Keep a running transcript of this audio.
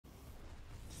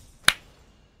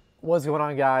What's going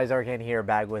on, guys? Ironcane here,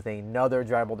 back with another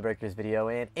Dribble the Breakers video,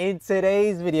 and in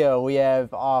today's video we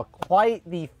have quite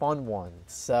the fun one.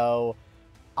 So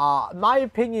my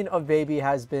opinion of Baby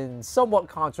has been somewhat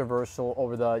controversial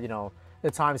over the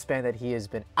the time span that he has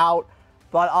been out,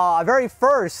 but very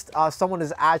first someone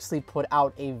has actually put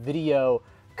out a video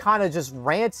kind of just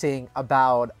ranting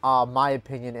about my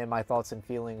opinion and my thoughts and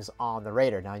feelings on the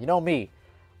Raider. Now, you know me,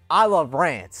 I love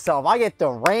rants, so if I get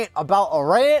to rant about a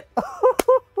rant,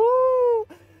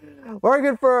 we're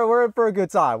in for a good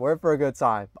time. We're in for a good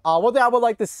time. One thing I would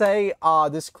like to say,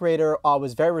 this creator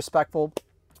was very respectful,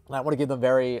 and I want to give them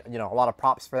a lot of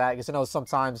props for that, because I know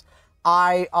sometimes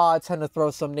I tend to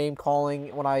throw some name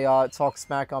calling when I talk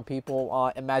smack on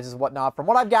people in matches and whatnot. From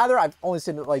what I've gathered, I've only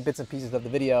seen like bits and pieces of the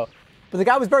video, but the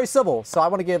guy was very civil, so I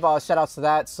want to give shout outs to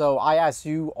that. So I asked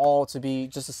you all to be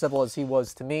just as civil as he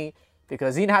was to me,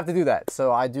 because he didn't have to do that.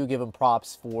 So I do give him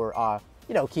props for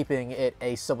keeping it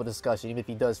a civil discussion, even if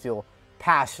he does feel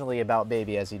passionately about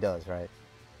Baby as he does, right?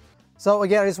 So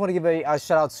again, I just want to give a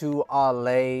shout out to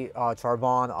Lay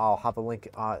Charbon. I'll have a link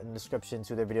in the description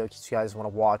to their video in case you guys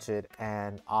want to watch it,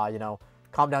 and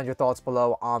comment down your thoughts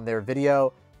below on their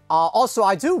video. Also,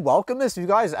 I do welcome this. If you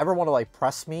guys ever want to like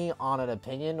press me on an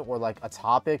opinion or like a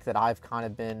topic that I've kind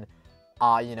of been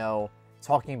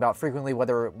talking about frequently,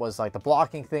 whether it was like the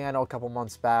blocking thing I know a couple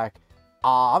months back,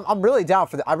 I'm really down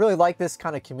for that. I really like this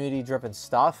kind of community-driven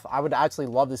stuff. I would actually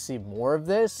love to see more of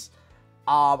this.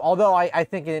 Although I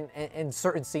think in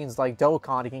certain scenes like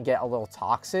Dokkan, it can get a little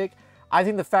toxic. I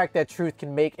think the fact that Truth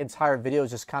can make entire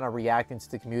videos just kind of reacting to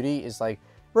the community is like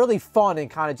really fun, and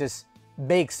kind of just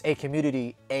makes a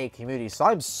community a community. So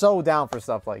I'm so down for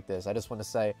stuff like this. I just want to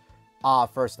say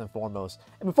first and foremost.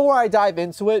 And before I dive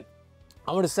into it,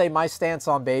 I'm going to say my stance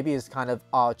on Baby is kind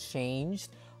of changed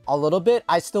a little bit.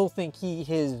 I still think he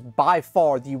is by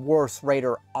far the worst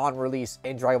Raider on release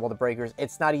in Dragon Ball The Breakers.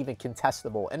 It's not even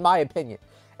contestable, in my opinion.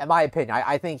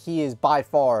 I think he is by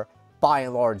far, by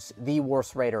and large, the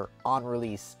worst Raider on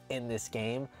release in this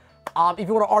game. If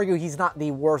you want to argue he's not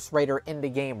the worst Raider in the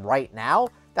game right now,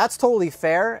 that's totally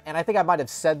fair, and I think I might have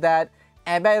said that.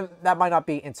 And that might not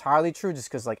be entirely true, just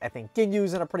because, like, I think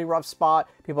Ginyu's in a pretty rough spot.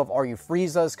 People have argued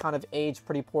Frieza's kind of aged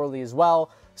pretty poorly as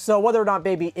well. So whether or not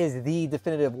Baby is the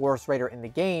definitive worst Raider in the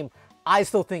game, I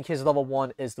still think his level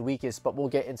 1 is the weakest, but we'll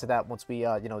get into that once we,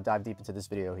 dive deep into this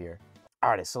video here.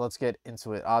 Alright, so let's get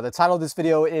into it. The title of this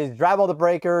video is Dribble the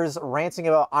Breakers, ranting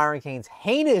about Ironcane's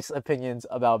heinous opinions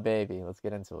about Baby. Let's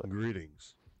get into it.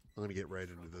 Greetings. I'm going to get right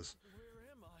into this.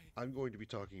 I'm going to be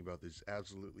talking about this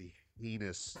absolutely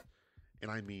heinous,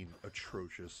 and I mean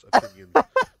atrocious, opinion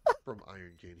from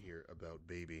Ironcane here about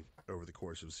Baby over the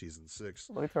course of Season 6.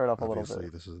 Let me turn it up a little bit. Obviously,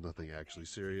 this is nothing actually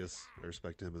serious. I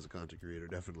respect him as a content creator,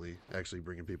 definitely actually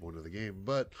bringing people into the game,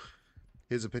 but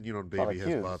his opinion on Baby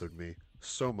has bothered me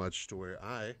so much to where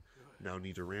I now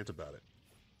need to rant about it.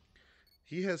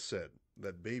 He has said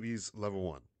that Baby's level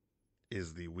 1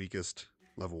 is the weakest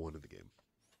level 1 in the game.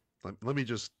 Let me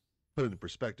just put it in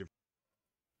perspective.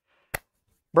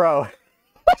 Bro.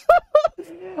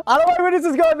 I don't know where this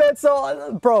is going, man.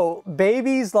 So, bro,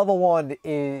 Baby's level 1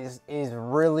 is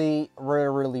really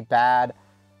bad.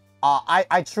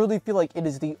 I truly feel like it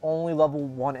is the only level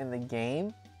 1 in the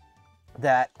game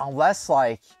that, unless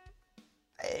like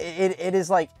it is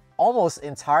like almost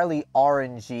entirely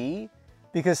RNG,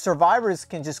 because survivors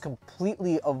can just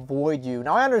completely avoid you.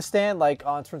 Now I understand, like,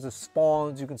 in terms of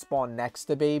spawns, you can spawn next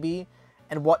to Baby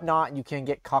and whatnot, and you can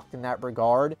get cucked in that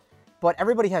regard. But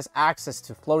everybody has access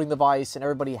to floating device, and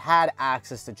everybody had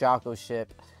access to Jocko's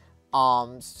ship.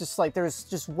 It's just like there's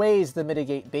just ways to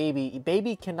mitigate Baby.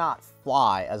 Baby cannot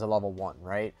fly as a level 1,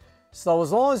 right? So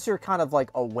as long as you're kind of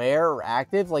like aware or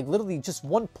active, like literally just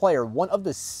one player, one of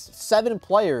the 7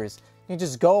 players, can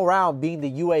just go around being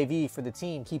the UAV for the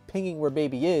team, keep pinging where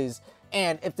Baby is,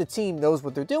 and if the team knows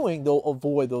what they're doing, they'll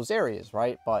avoid those areas,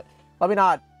 right? But let me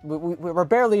not. We're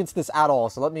barely into this at all,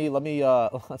 so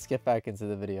let's get back into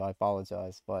the video. I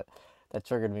apologize, but that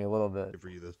triggered me a little bit. For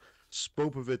you, this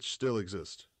Spopovich still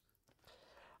exists.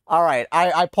 All right,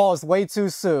 I paused way too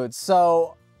soon.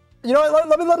 So, you know what?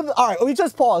 Let me. All right, we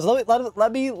just pause.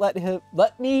 Let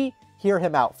me hear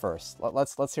him out first.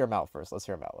 Let's hear him out first. Let's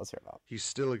hear him out. He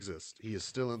still exists. He is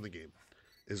still in the game.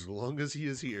 As long as he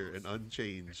is here and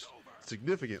unchanged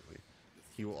significantly,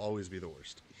 he will always be the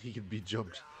worst. He can be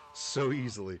jumped so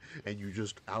easily, and you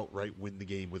just outright win the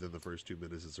game within the first 2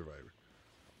 minutes of Survivor.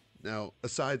 Now,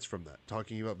 aside from that,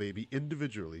 talking about Baby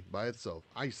individually, by itself,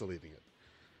 isolating it,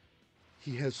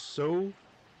 he has so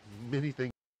many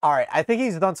things. All right, I think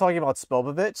he's done talking about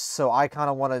Spopovich, so I kind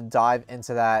of want to dive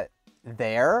into that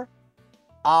there.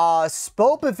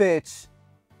 Spopovich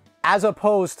as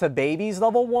opposed to baby's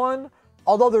level 1.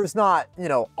 Although there's not, you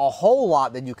know, a whole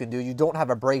lot that you can do. You don't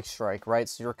have a break strike, right?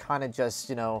 So you're kind of just,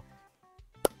 you know,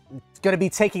 going to be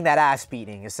taking that ass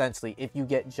beating, essentially, if you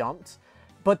get jumped.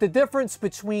 But the difference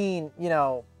between, you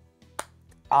know,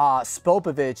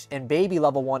 Spopovich and baby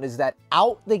level 1 is that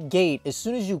out the gate, as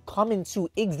soon as you come into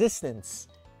existence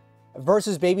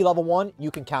versus baby level 1,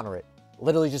 you can counter it.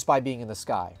 Literally just by being in the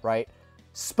sky, right?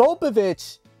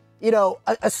 Spopovich, you know,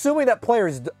 assuming that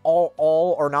players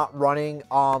all are not running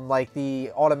like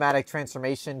the automatic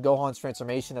transformation, Gohan's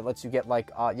transformation that lets you get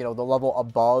like, you know, the level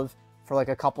above for like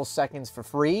a couple seconds for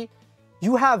free,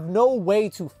 you have no way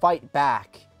to fight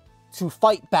back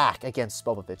against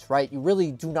Spopovich, right? You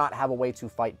really do not have a way to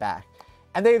fight back.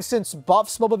 And they have since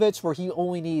buffed Spopovich where he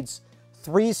only needs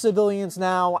 3 civilians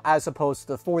now as opposed to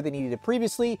the 4 they needed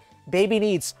previously. Baby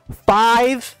needs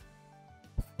 5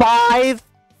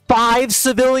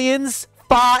 civilians.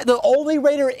 5. The only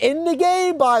raider in the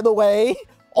game, by the way.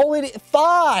 Only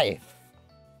 5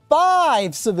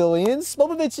 civilians.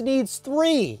 Spopovich needs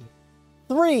 3,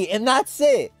 and that's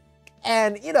it.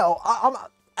 And, you know,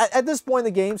 at this point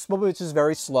in the game, Spopovich is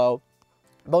very slow.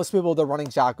 Most people, they're running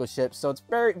Jocko ships, so it's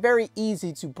very, very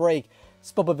easy to break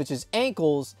Spopovich's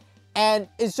ankles. And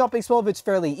is jumping Spopovich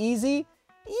fairly easy?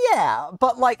 Yeah,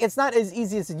 but like it's not as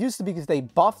easy as it used to be because they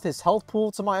buffed his health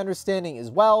pool, to my understanding, as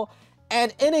well.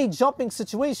 And in a jumping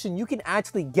situation, you can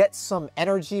actually get some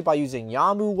energy by using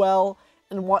Yamu well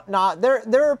and whatnot.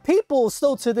 There are people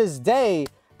still to this day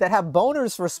that have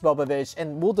boners for Spopovich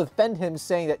and will defend him,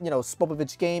 saying that, you know,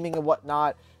 Spopovich gaming and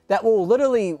whatnot, that will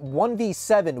literally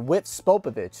 1v7 with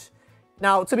Spopovich.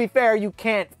 Now, to be fair, you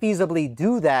can't feasibly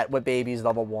do that with Baby's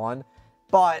level 1,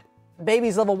 but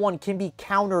Baby's level 1 can be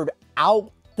countered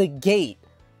out the gate,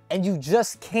 and you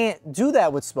just can't do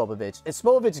that with Spopovich. If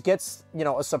Spopovich gets, you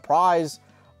know, a surprise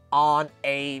on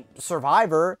a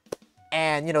survivor,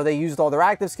 and, you know, they used all their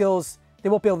active skills, they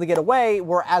won't be able to get away,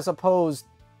 whereas opposed,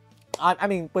 I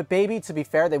mean, with Baby, to be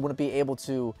fair, they wouldn't be able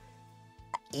to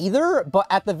either, but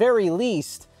at the very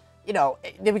least, you know,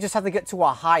 they would just have to get to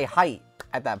a high height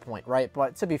at that point, right?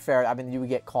 But to be fair, I mean, you would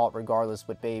get caught regardless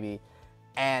with Baby.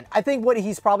 And I think what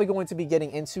he's probably going to be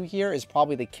getting into here is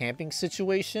probably the camping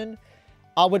situation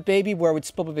with Baby, where with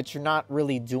Spopovich, you're not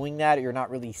really doing that, or you're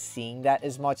not really seeing that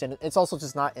as much. And it's also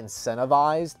just not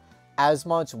incentivized as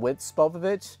much with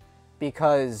Spopovich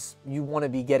because you want to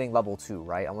be getting level 2,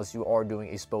 right? Unless you are doing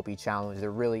a Spopy challenge,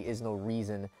 there really is no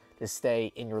reason to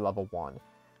stay in your level 1.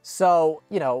 So,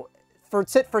 you know, for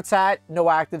tit for tat, no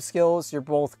active skills, you're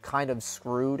both kind of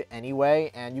screwed anyway.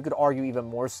 And you could argue even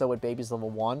more so with Baby's level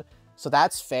 1. So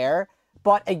that's fair.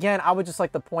 But again, I would just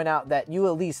like to point out that you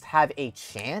at least have a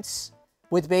chance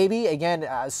with Baby. Again,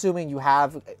 assuming you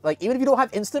have, like, even if you don't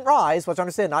have instant rise, which I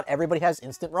understand not everybody has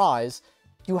instant rise,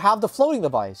 you have the floating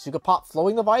device. You could pop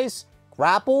floating device,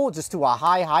 grapple just to a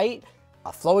high height,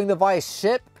 a floating device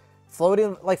ship,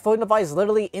 floating device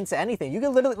literally into anything. You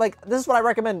can literally, like, this is what I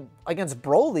recommend against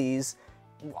Broly's.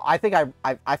 I think I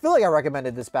feel like I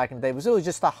recommended this back in the day. It was really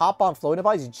just to hop on floating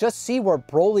device, just see where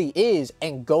Broly is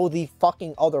and go the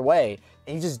fucking other way.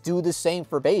 And you just do the same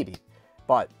for Baby.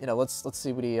 But, you know, let's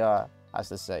see what he has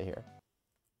to say here.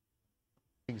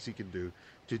 Things he can do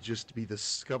to just be the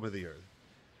scum of the earth.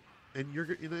 And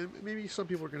you're, you know, maybe some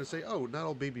people are going to say, oh, not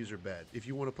all babies are bad. If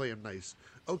you want to play them nice,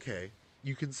 okay,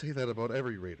 you can say that about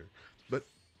every raider. But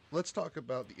let's talk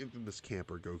about the infamous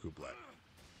camper Goku Black.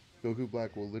 Goku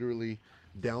Black will literally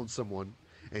down someone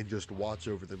and just watch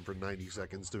over them for 90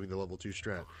 seconds doing the level 2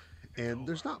 strat. And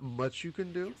there's not much you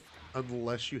can do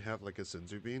unless you have like a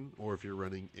Senzu Bean, or if you're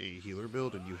running a healer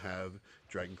build and you have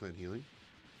Dragon Clan healing.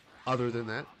 Other than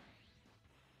that,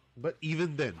 but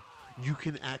even then, you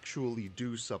can actually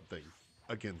do something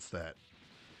against that.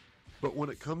 But when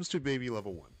it comes to Baby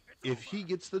level 1, if he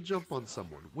gets the jump on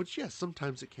someone, which yes,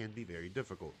 sometimes it can be very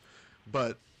difficult,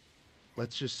 but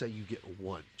let's just say you get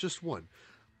one, just one,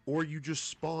 or you just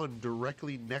spawn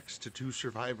directly next to 2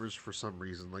 survivors for some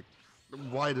reason. Like,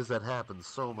 why does that happen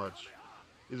so much?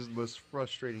 It is the most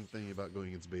frustrating thing about going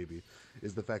against Baby,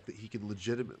 is the fact that he can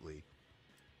legitimately...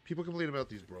 People complain about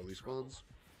these Broly spawns.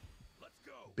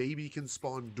 Baby can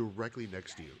spawn directly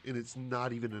next to you, and it's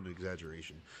not even an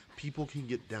exaggeration. People can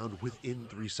get down within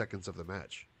 3 seconds of the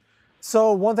match.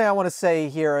 So one thing I want to say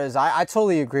here is I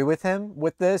totally agree with him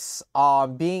with this.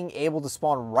 Being able to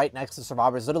spawn right next to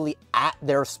survivors, literally at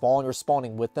their spawn, you're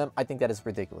spawning with them. I think that is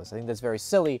ridiculous. I think that's very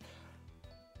silly.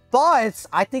 But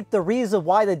I think the reason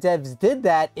why the devs did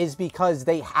that is because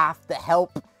they have to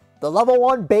help the level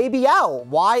 1 Baby out.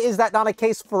 Why is that not a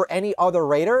case for any other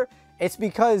raider? It's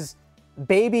because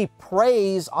Baby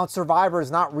preys on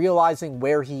survivors not realizing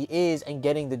where he is and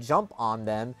getting the jump on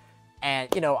them.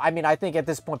 And, you know, I mean, I think at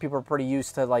this point, people are pretty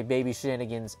used to, like, baby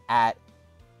shenanigans at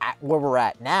where we're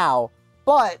at now.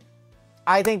 But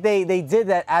I think they did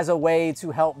that as a way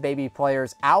to help baby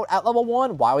players out at level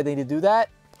 1. Why would they need to do that?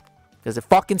 Because it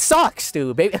fucking sucks,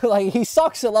 dude. Baby, like, he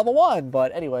sucks at level 1.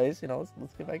 But anyways, you know,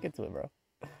 let's get back into it, bro.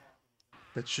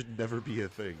 That should never be a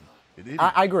thing.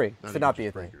 I agree. It should not be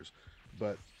a thing.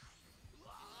 But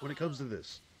when it comes to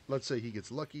this, let's say he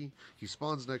gets lucky, he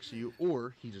spawns next to you,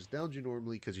 or he just downs you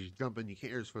normally because he's jumping, you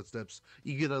can't hear his footsteps,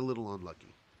 you get a little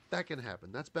unlucky. That can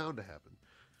happen. That's bound to happen.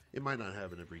 It might not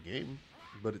happen every game,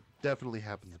 but it definitely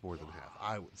happens more than half,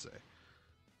 I would say.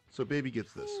 So baby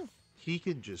gets this. He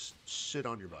can just sit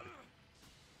on your body.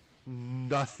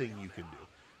 Nothing you can do.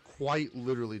 Quite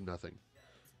literally nothing.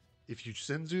 If you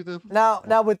senzu them...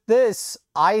 Now with this,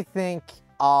 I think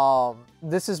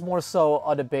this is more so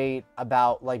a debate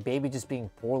about, like, baby just being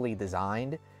poorly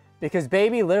designed. Because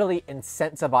baby literally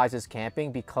incentivizes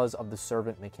camping because of the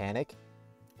servant mechanic.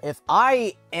 If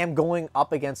I am going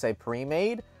up against a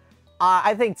pre-made,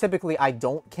 I think typically I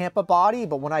don't camp a body.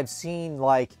 But when I've seen,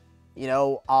 like, you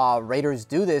know, raiders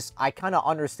do this, I kind of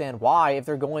understand why. If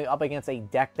they're going up against a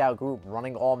decked out group,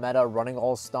 running all meta, running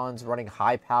all stuns, running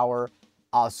high power,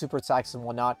 super attacks and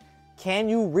whatnot, can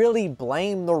you really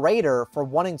blame the raider for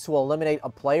wanting to eliminate a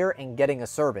player and getting a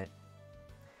servant?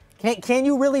 Can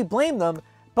you really blame them?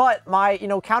 But my, you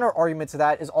know, counter argument to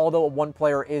that is, although one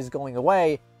player is going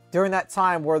away, during that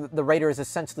time where the raider is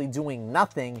essentially doing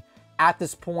nothing, at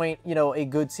this point, you know, a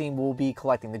good team will be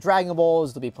collecting the Dragon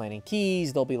Balls, they'll be planting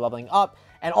keys, they'll be leveling up,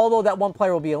 and although that one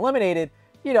player will be eliminated,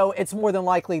 you know, it's more than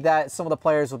likely that some of the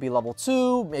players will be level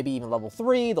 2, maybe even level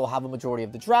 3. They'll have a majority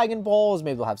of the Dragon Balls.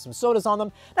 Maybe they'll have some sodas on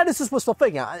them. Now, this is wishful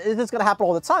thinking. Is this going to happen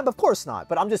all the time? Of course not.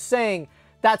 But I'm just saying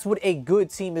that's what a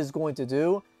good team is going to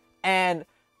do. And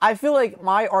I feel like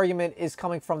my argument is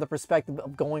coming from the perspective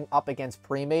of going up against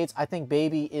pre-mates. I think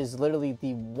baby is literally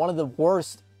one of the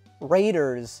worst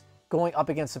raiders going up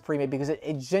against a pre-mate because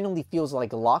it genuinely feels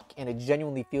like luck and it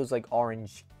genuinely feels like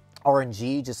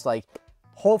RNG, just like...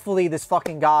 Hopefully this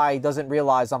fucking guy doesn't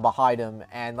realize I'm behind him.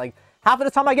 And, like, half of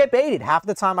the time I get baited. Half of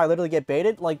the time I literally get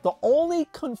baited. Like, the only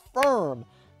confirm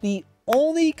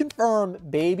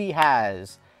baby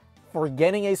has for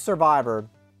getting a survivor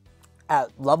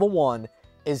at level 1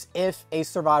 is if a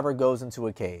survivor goes into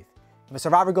a cave. If a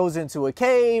survivor goes into a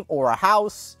cave or a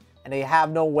house and they have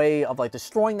no way of, like,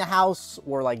 destroying the house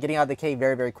or, like, getting out of the cave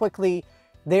very, very quickly,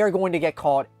 they are going to get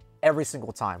caught every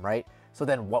single time, right? So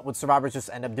then what would survivors just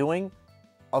end up doing?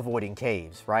 Avoiding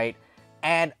caves, right?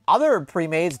 And other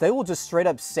pre-mades, they will just straight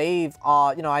up save,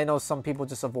 you know, I know some people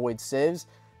just avoid civs.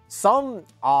 Some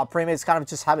pre-mades kind of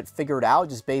just have it figured out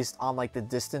just based on, like, the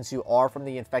distance you are from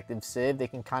the effective civ. They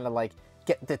can kind of, like,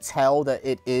 get to tell that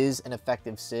it is an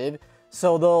effective civ.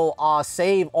 So they'll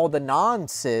save all the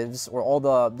non-civs or all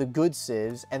the good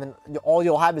civs, and then all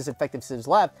you'll have is effective civs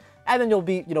left, and then you'll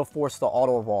be, you know, forced to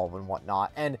auto-evolve and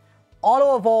whatnot. And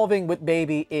auto-evolving with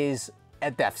baby is a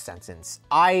death sentence.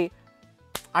 I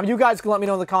mean, you guys can let me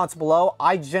know in the comments below.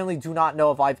 I generally do not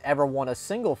know if I've ever won a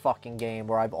single fucking game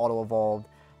where I've auto-evolved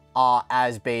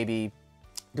as baby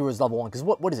through his level 1. Because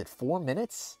what is it, 4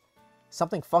 minutes?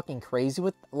 Something fucking crazy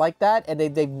with like that? And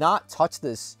they've not touched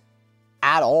this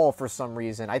at all for some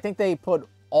reason. I think they put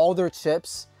all their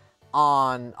chips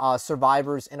on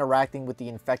survivors interacting with the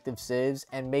infective civs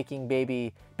and making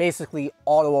baby basically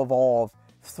auto-evolve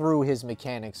through his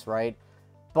mechanics, right?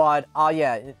 But,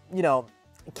 yeah, you know,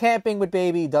 camping with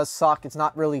baby does suck. It's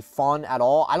not really fun at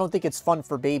all. I don't think it's fun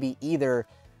for baby either.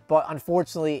 But,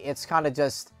 unfortunately, it's kind of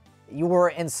just... You were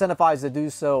incentivized to do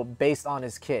so based on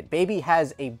his kit. Baby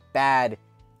has a bad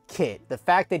kit. The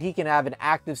fact that he can have an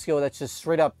active skill that's just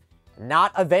straight up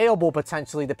not available,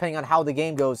 potentially, depending on how the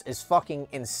game goes, is fucking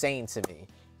insane to me.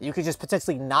 You could just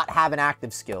potentially not have an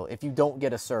active skill if you don't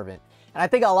get a servant. And I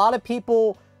think a lot of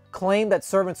people... claim that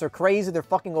servants are crazy, they're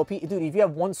fucking OP. Dude, if you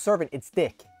have one servant, it's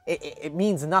dick. It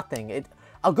means nothing.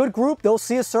 A good group, they'll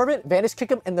see a servant, vanish kick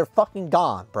them, and they're fucking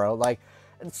gone, bro. Like,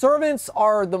 servants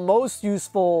are the most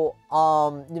useful,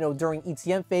 you know, during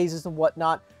ETM phases and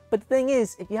whatnot. But the thing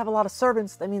is, if you have a lot of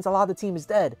servants, that means a lot of the team is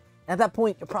dead. And at that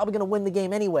point, you're probably going to win the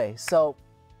game anyway. So,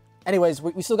 anyways,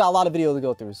 we still got a lot of video to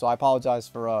go through, so I apologize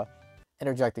for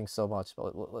interjecting so much.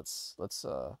 But let's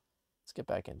get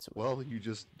back into it. Well, you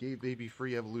just gave baby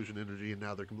free evolution energy, and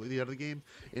now they're completely out of the game,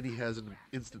 and he has an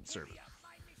instant servant.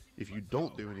 If you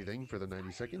don't do anything for the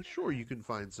 90 seconds, sure, you can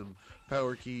find some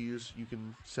power keys, you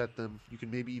can set them, you can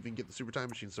maybe even get the super time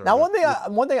machine started. Now,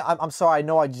 one thing, I'm sorry, I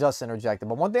know I just interjected,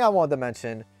 but one thing I wanted to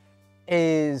mention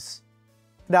is,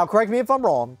 now correct me if I'm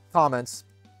wrong, comments,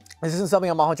 this isn't something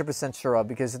I'm 100% sure of,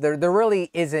 because there really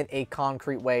isn't a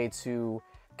concrete way to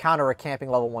counter a camping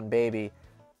level 1 baby.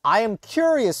 I am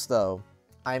curious though.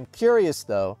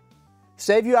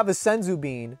 Say if you have a Senzu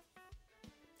Bean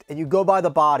and you go by the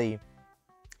body,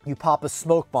 you pop a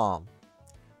smoke bomb.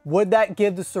 Would that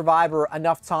give the survivor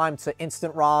enough time to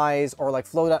instant rise or like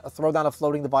throw down a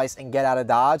floating device and get out of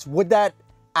dodge? Would that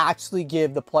actually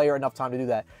give the player enough time to do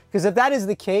that? Because if that is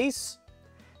the case,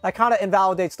 that kind of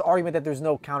invalidates the argument that there's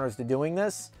no counters to doing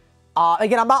this.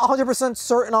 Again, I'm not 100%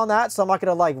 certain on that, so I'm not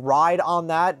going to like ride on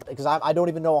that because I don't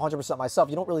even know 100% myself.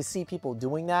 You don't really see people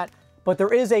doing that. But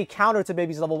there is a counter to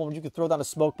Baby's level 1. You can throw down a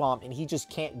smoke bomb and he just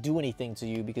can't do anything to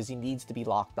you because he needs to be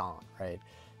locked on, right?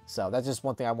 So that's just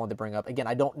one thing I wanted to bring up. Again,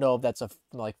 I don't know if that's a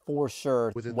like for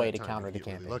sure way to counter the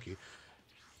camping. Lucky.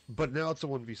 But now it's a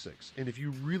 1v6. And if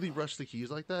you really rush the keys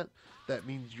like that, that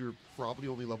means you're probably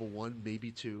only level 1,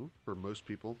 maybe 2 for most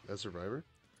people as Survivor.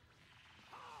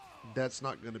 That's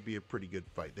not going to be a pretty good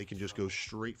fight. They can just go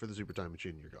straight for the super time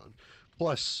machine and you're gone.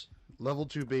 Plus, level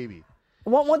 2 Baby.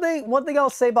 One thing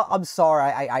I'll say about... I'm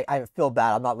sorry, I feel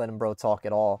bad. I'm not letting bro talk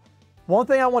at all. One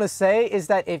thing I want to say is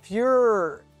that if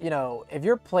you're, if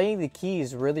you're playing the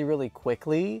keys really, really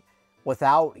quickly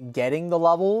without getting the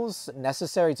levels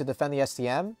necessary to defend the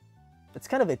STM, it's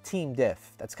kind of a team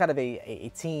diff. That's kind of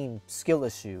a team skill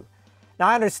issue. Now,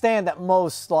 I understand that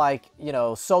most, like,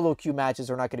 solo queue matches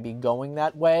are not going to be going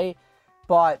that way,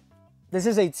 but this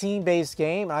is a team-based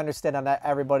game. I understand that not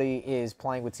everybody is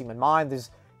playing with team in mind. There's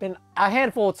been a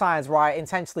handful of times where I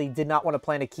intentionally did not want to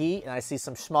plant a key, and I see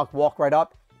some schmuck walk right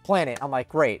up, plant it. I'm like,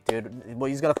 great, dude. Well,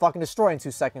 he's going to fucking destroy in 2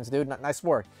 seconds, dude. Nice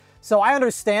work. So I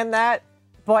understand that,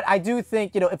 but I do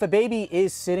think, if a baby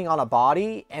is sitting on a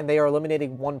body and they are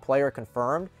eliminating one player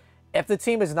confirmed, if the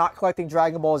team is not collecting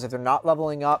Dragon Balls, if they're not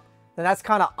leveling up, then that's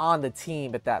kind of on the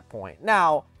team at that point.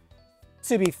 Now,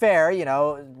 to be fair,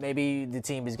 maybe the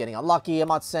team is getting unlucky. I'm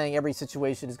not saying every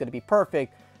situation is going to be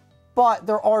perfect, but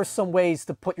there are some ways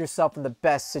to put yourself in the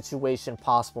best situation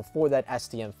possible for that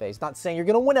STM phase. Not saying you're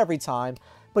going to win every time,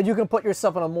 but you can put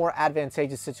yourself in a more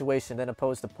advantageous situation than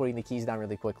opposed to putting the keys down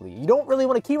really quickly. You don't really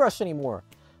want to key rush anymore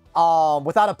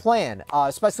without a plan,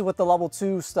 especially with the level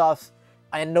 2 stuff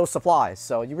and no supplies.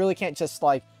 So you really can't just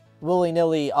like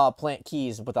willy-nilly plant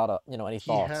keys without any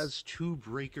thoughts. He has 2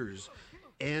 breakers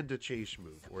and a chase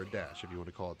move, or a dash, if you want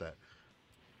to call it that.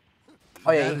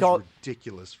 Oh yeah, that is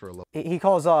ridiculous for a level. He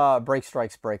calls break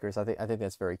strikes breakers. I think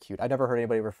that's very cute. I never heard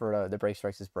anybody refer to the break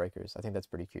strikes as breakers. I think that's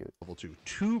pretty cute. Level 2.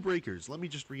 2 breakers. Let me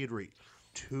just reiterate.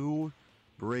 2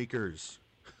 breakers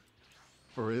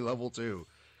for a level 2.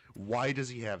 Why does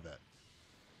he have that?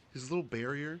 His little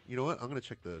barrier. You know what? I'm going to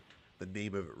check the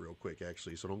name of it real quick,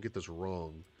 actually, so don't get this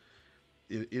wrong.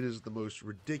 It is the most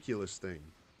ridiculous thing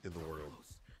in the world.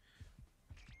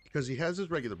 Because he has his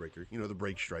regular breaker, the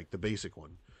break strike, the basic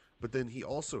one. But then he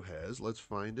also has, let's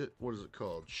find it, what is it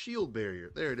called? Shield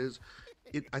barrier. There it is.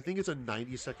 I think it's a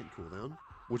 90-second cooldown,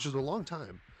 which is a long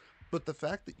time. But the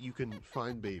fact that you can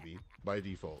find Baby by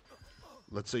default,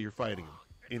 let's say you're fighting him,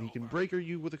 and he can breaker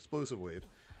you with Explosive Wave,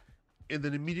 and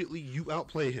then immediately you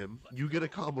outplay him, you get a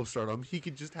combo start on him, he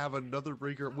can just have another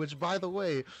breaker, which, by the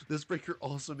way, this breaker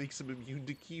also makes him immune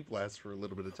to Key Blast for a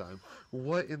little bit of time.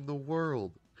 What in the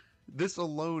world? This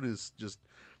alone is just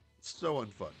so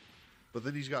unfun. But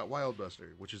then he's got Wild Buster,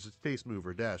 which is his face move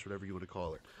or dash, whatever you want to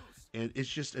call it. And it's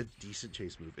just a decent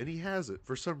chase move. And he has it,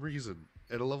 for some reason,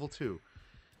 at a level 2.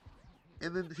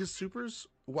 And then his supers,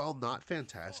 while not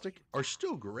fantastic, are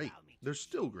still great. They're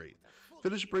still great.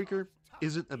 Finish Breaker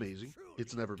isn't amazing.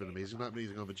 It's never been amazing. Not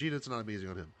amazing on Vegeta, it's not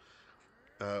amazing on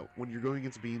him. When you're going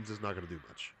against beams, it's not going to do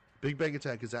much. Big Bang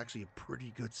Attack is actually a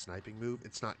pretty good sniping move.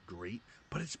 It's not great,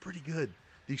 but it's pretty good.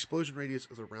 The explosion radius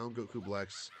is around Goku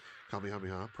Black's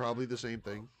Kamehameha. Probably the same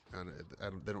thing.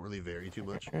 They don't really vary too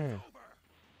much.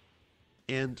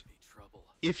 And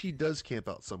if he does camp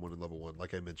out someone in level 1,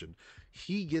 like I mentioned,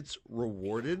 he gets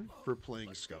rewarded for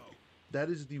playing scummy. That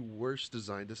is the worst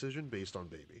design decision based on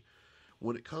Baby.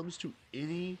 When it comes to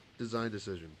any design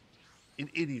decision in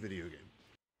any video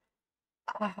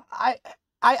game.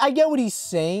 I get what he's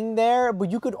saying there, but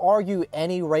you could argue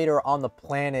any raider on the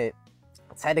planet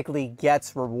technically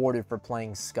gets rewarded for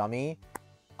playing scummy,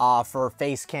 for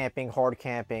face camping, hard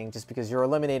camping, just because you're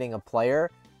eliminating a player.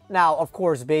 Now, of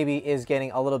course, Baby is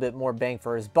getting a little bit more bang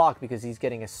for his buck because he's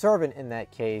getting a servant in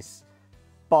that case,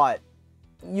 but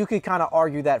you could kind of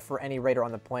argue that for any raider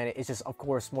on the planet. It's just, of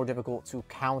course, more difficult to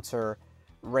counter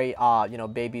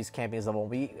Baby's camping as level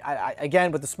 1.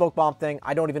 Again, with the smoke bomb thing,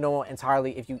 I don't even know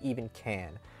entirely if you even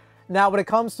can. Now, when it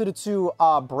comes to the 2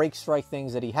 break strike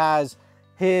things that he has,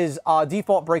 his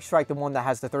default break strike, the one that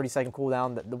has the 30-second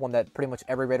cooldown, the one that pretty much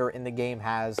every raider in the game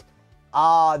has,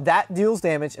 that deals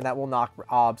damage and that will knock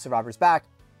survivors back.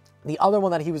 The other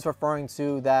one that he was referring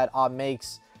to that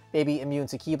makes Baby immune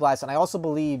to Ki Blast, and I also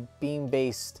believe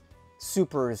beam-based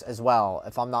supers as well,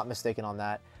 if I'm not mistaken on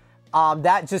that.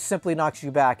 That just simply knocks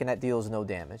you back and that deals no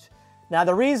damage. Now,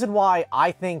 the reason why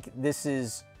I think this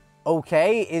is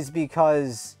okay is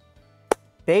because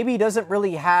Baby doesn't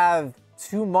really have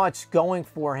too much going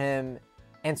for him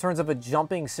in terms of a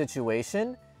jumping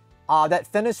situation. That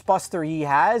finish buster he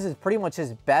has is pretty much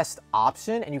his best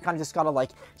option, and you kind of just gotta like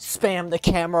spam the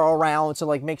camera around to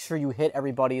like make sure you hit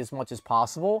everybody as much as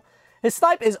possible. His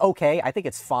snipe is okay. I think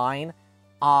it's fine.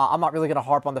 I'm not really gonna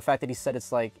harp on the fact that he said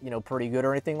it's like, you know, pretty good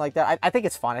or anything like that. I think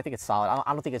it's fine. I think it's solid.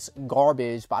 I don't think it's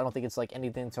garbage, but I don't think it's like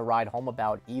anything to ride home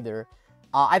about either.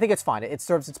 I think it's fine. It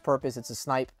serves its purpose. It's a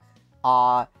snipe.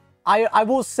 I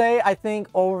will say, I think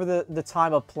over the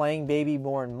time of playing Baby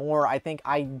more and more, I think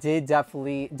I did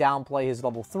definitely downplay his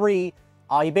level 3.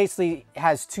 He basically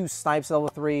has 2 snipes at level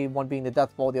 3, one being the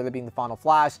Death Ball, the other being the Final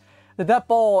Flash. The Death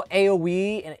Ball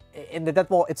AoE and the Death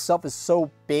Ball itself is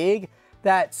so big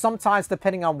that sometimes,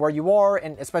 depending on where you are,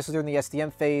 and especially during the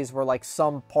SDM phase, where like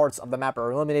some parts of the map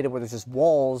are eliminated, where there's just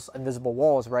walls, invisible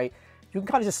walls, right? You can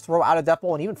kind of just throw out a Death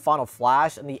Ball and even Final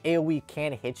Flash, and the AoE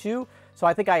can hit you. So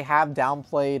I think I have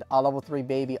downplayed level 3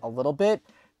 Baby a little bit.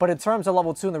 But in terms of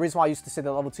level 2, and the reason why I used to say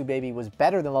that level 2 Baby was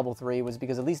better than level 3 was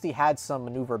because at least he had some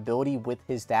maneuverability with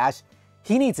his dash.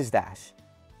 He needs his dash.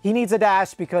 He needs a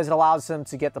dash because it allows him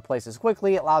to get to places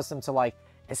quickly. It allows him to like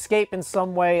escape in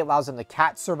some way. It allows him to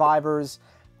catch survivors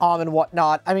and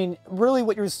whatnot. I mean, really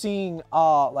what you're seeing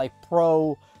like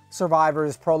pro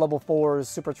survivors, pro level 4s,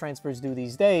 super transfers do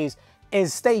these days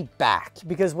is stay back.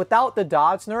 Because without the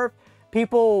dodge nerf,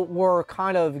 people were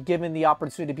kind of given the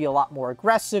opportunity to be a lot more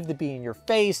aggressive, to be in your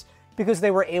face, because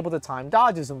they were able to time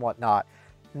dodges and whatnot.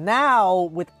 Now,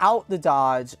 without the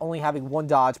dodge, only having 1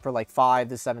 dodge per like 5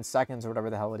 to 7 seconds or whatever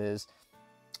the hell it is,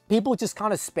 people just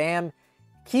kind of spam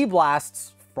Ki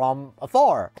Blasts from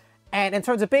afar. And in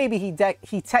terms of Baby,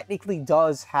 he technically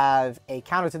does have a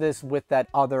counter to this with that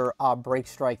other break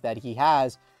strike that he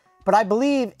has. But I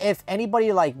believe if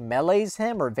anybody like melees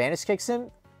him or vanish kicks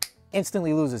him,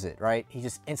 instantly loses it, right? He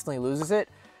just instantly loses it.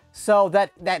 So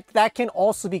that can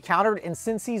also be countered, and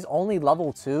since he's only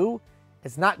level 2,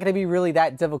 it's not going to be really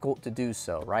that difficult to do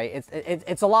so, right?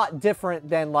 It's a lot different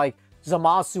than like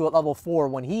Zamasu at level 4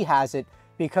 when he has it,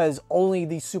 because only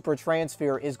the super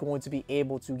transfer is going to be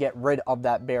able to get rid of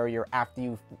that barrier after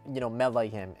you melee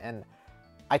him. And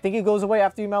I think it goes away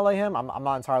after you melee him. I'm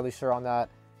not entirely sure on that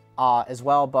as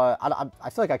well, but I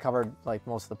feel like I covered like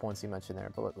most of the points you mentioned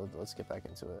there, but let's get back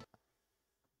into it.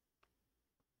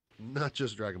 Not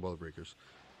just Dragon Ball Breakers.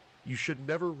 You should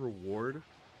never reward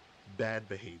bad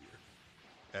behavior,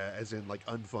 as in like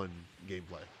unfun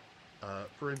gameplay.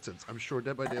 For instance, I'm sure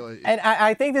Dead by Daylight... And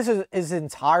I think this is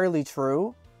entirely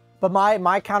true, but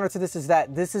my counter to this is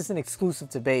that this isn't exclusive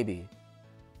to Baby.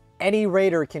 Any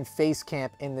Raider can face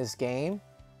camp in this game,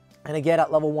 and again,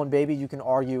 at level 1 Baby, you can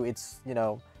argue it's, you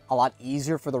know, a lot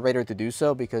easier for the Raider to do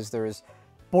so, because there's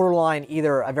borderline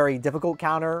either a very difficult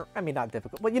counter, I mean, not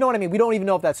difficult, but you know what I mean? We don't even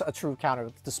know if that's a true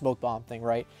counter, the smoke bomb thing,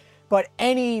 right? But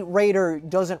any Raider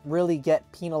doesn't really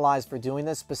get penalized for doing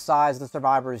this, besides the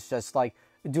survivors just like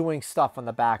doing stuff in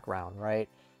the background, right?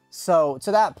 So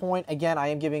to that point, again, I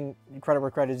am giving credit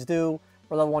where credit is due.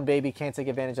 For level 1 Baby can't take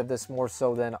advantage of this more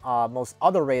so than most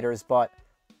other Raiders, but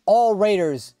all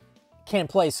Raiders can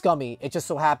play Scummy. It just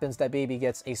so happens that Baby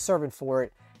gets a servant for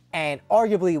it, and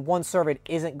arguably one servant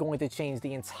isn't going to change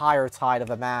the entire tide of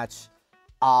a match,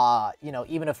 you know,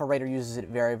 even if a Raider uses it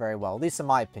very, very well, at least in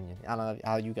my opinion. I don't know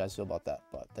how you guys feel about that,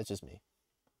 but that's just me.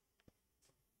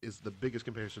 Is the biggest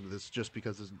comparison to this, just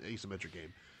because it's an asymmetric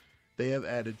game. They have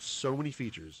added so many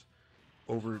features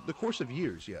over the course of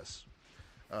years, yes,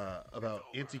 about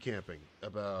anti-camping,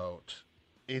 about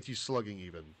anti-slugging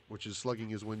even, which is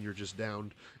slugging is when you're just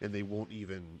downed and they won't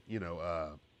even, you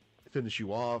know, finish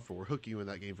you off or hook you in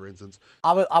that game, for instance.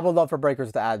 I would love for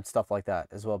Breakers to add stuff like that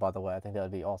as well, by the way. I think that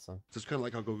would be awesome. So it's kind of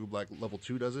like how Goku Black level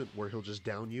 2 does it, where he'll just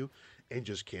down you and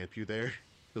just camp you there.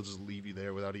 He'll just leave you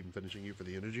there without even finishing you for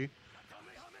the energy.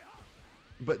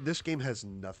 But this game has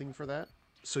nothing for that.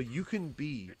 So you can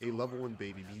be a level 1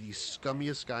 Baby, be the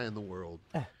scummiest guy in the world,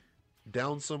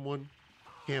 down someone,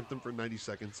 camp them for 90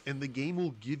 seconds, and the game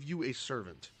will give you a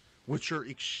servant, which are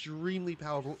extremely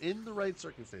powerful in the right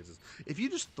circumstances. If you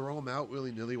just throw them out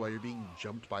willy-nilly while you're being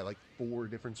jumped by like 4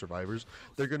 different survivors,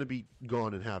 they're going to be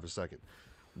gone in half a second.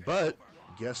 But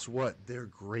guess what? They're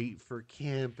great for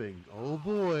camping. Oh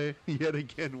boy, yet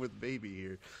again with Baby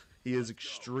here. He is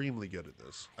extremely good at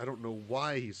this. I don't know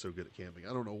why he's so good at camping.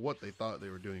 I don't know what they thought they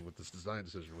were doing with this design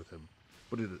decision with him,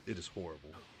 but it is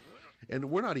horrible. And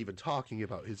we're not even talking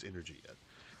about his energy yet.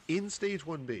 In stage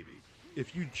 1 baby,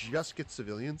 if you just get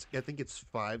civilians, I think it's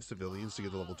 5 civilians to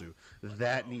get to level 2.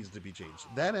 That needs to be changed.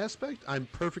 That aspect, I'm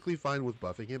perfectly fine with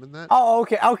buffing him in that. Oh,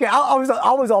 okay, okay. I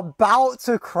was about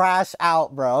to crash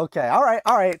out, bro. Okay, all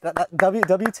right.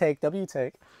 W take.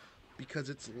 Because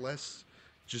it's less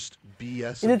just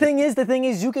BS. And the thing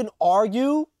is, you can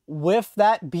argue with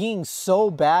that being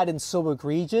so bad and so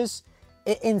egregious,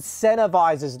 it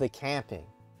incentivizes the camping.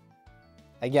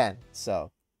 Again,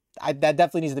 so that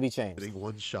definitely needs to be changed. Getting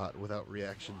one shot without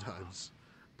reaction times.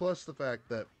 Plus the fact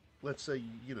that, let's say,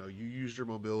 you used your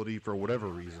mobility for whatever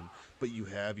reason, but you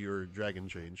have your dragon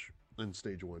change in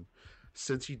stage 1.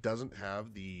 Since he doesn't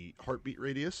have the heartbeat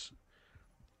radius,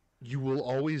 you will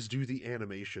always do the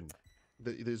animation.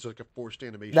 There's like a forced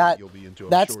animation that you'll be into.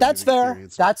 That's fair.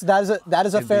 That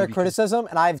is a fair criticism,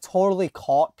 and I've totally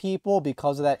caught people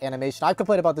because of that animation. I've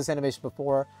complained about this animation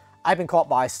before. I've been caught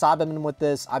by Cybermen with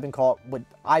this.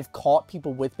 I've caught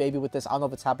people with Baby with this. I don't know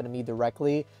if it's happened to me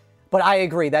directly, but I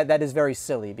agree that is very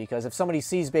silly, because if somebody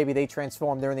sees Baby, they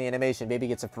transform, they're in the animation, Baby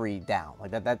gets a free down.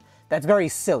 Like that's very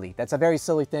silly. That's a very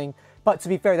silly thing. But to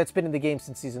be fair, that's been in the game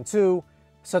since Season 2.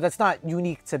 So that's not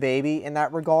unique to Baby in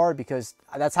that regard, because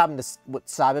that's happened with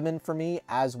Cybermen for me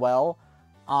as well.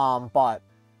 But,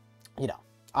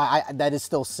 that is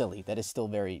still silly. That is still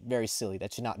very, very silly.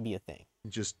 That should not be a thing.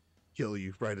 Just kill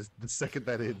you right the second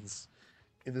that ends,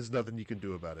 and there's nothing you can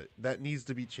do about it. That needs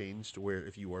to be changed, where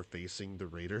if you are facing the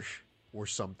Raider or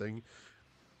something,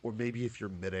 or maybe if you're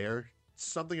midair,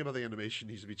 something about the animation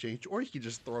needs to be changed, or you can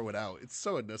just throw it out. It's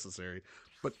so unnecessary.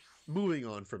 But moving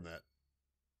on from that,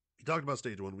 we talked about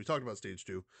stage 1, we talked about stage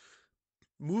 2.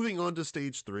 Moving on to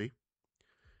stage 3,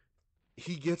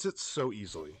 he gets it so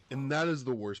easily, and that is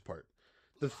the worst part.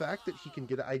 The fact that he can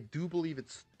get it, I do believe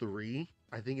it's 3.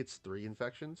 I think it's 3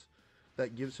 infections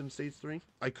that gives him stage 3.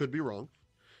 I could be wrong.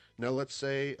 Now let's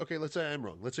say I'm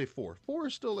wrong. Let's say 4. 4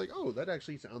 is still like, oh, that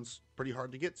actually sounds pretty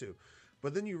hard to get to.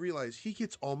 But then you realize he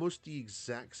gets almost the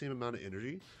exact same amount of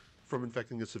energy from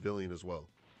infecting a civilian as well.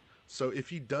 So if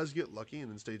he does get lucky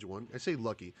and in stage 1, I say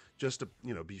lucky just to,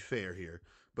 be fair here,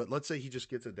 but let's say he just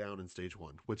gets it down in stage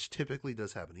 1, which typically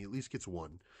does happen. He at least gets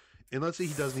 1. And let's say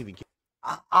he doesn't even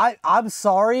I'm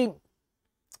sorry.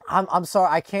 I'm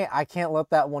sorry. I can't let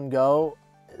that one go.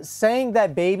 Saying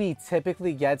that Baby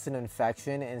typically gets an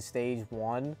infection in stage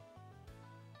 1,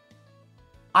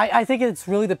 I think it's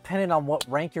really dependent on what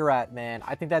rank you're at, man.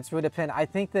 I think that's really dependent. I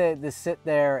think that to sit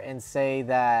there and say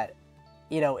that,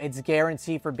 it's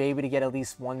guaranteed for Baby to get at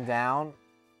least 1 down,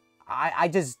 I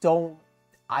can't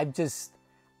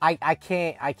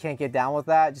get down with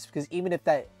that, just because even if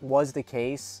that was the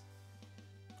case,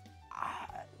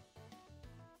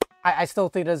 I still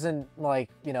think it doesn't,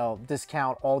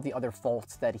 discount all the other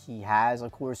faults that he has.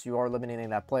 Of course, you are eliminating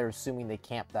that player, assuming they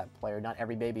camp that player. Not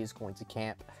every Baby is going to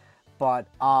camp. But,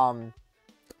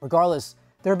 regardless,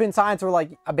 there have been times where,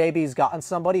 a Baby's gotten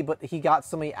somebody, but he got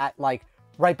somebody at,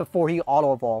 right before he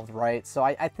auto-evolved, right? So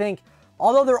I think,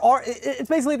 although it's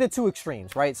basically the 2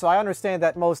 extremes, right? So I understand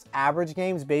that most average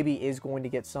games, Baby is going to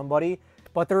get somebody,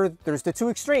 but there's the 2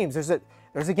 extremes.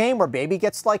 There's a game where Baby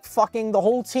gets, fucking the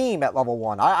whole team at level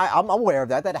 1. I'm aware of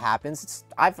that. That happens.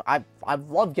 I've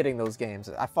loved getting those games.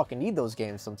 I fucking need those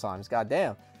games sometimes.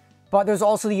 Goddamn. But there's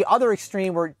also the other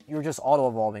extreme where you're just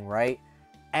auto-evolving, right?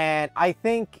 And I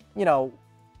think,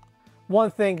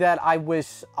 one thing that I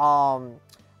wish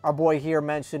our boy here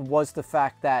mentioned was the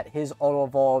fact that his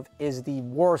auto-evolve is the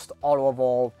worst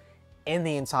auto-evolve in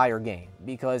the entire game,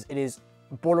 because it is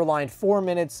borderline 4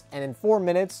 minutes, and in 4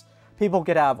 minutes, people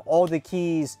could have all the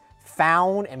keys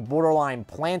found and borderline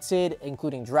planted,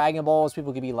 including Dragon Balls.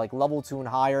 People could be level 2 and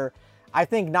higher. I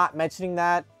think not mentioning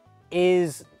that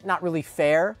is not really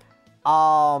fair.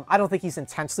 I don't think he's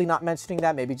intentionally not mentioning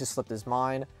that. Maybe just slipped his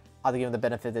mind. I'll give him the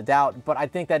benefit of the doubt. But I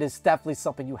think that is definitely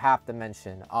something you have to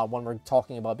mention when we're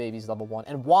talking about Baby's level 1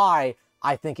 and why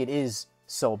I think it is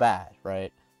so bad,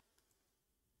 right?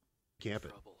 Camp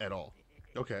it at all.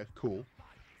 Okay, cool.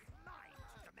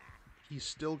 He's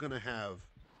still going to have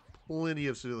plenty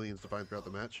of civilians to find throughout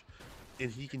the match, and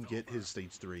he can get his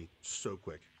stage 3 so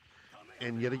quick.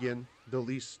 And yet again, the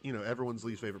least, everyone's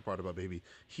least favorite part about Baby,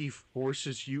 he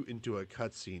forces you into a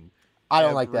cutscene. I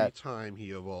don't like that. Every time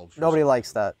he evolves. Nobody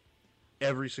likes that.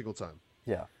 Every single time.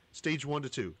 Yeah. Stage 1 to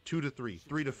 2, 2 to 3,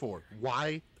 3 to 4.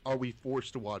 Why are we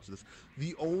forced to watch this?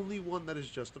 The only one that is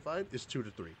justified is 2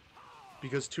 to 3.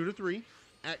 Because 2 to 3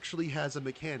 actually has a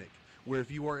mechanic where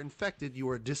if you are infected, you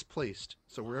are displaced.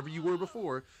 So wherever you were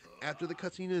before, after the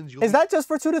cutscene ends, you'll... Is that just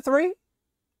for 2 to 3?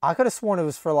 I could have sworn it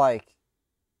was for,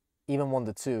 even 1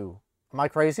 to 2. Am I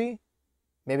crazy?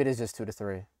 Maybe it is just 2 to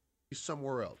 3.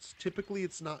 somewhere else. Typically,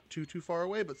 it's not too far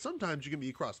away, but sometimes you can be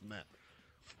across the map.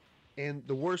 And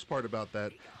the worst part about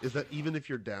that is that even if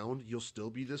you're down, you'll still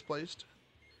be displaced.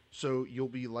 So you'll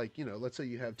be like, you know, let's say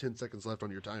you have 10 seconds left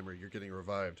on your timer, you're getting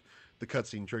revived, the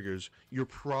cutscene triggers, you're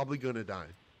probably going to die.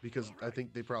 Because I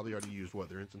think they probably already used, what,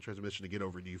 their instant transmission to get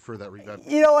over to you for that revive.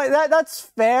 You know what, that's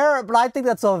fair, but I think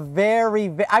that's a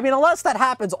I mean, unless that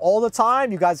happens all the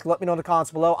time, you guys can let me know in the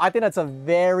comments below. I think that's a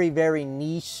very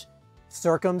niche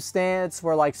circumstance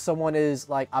where, like, someone is,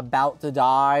 like, about to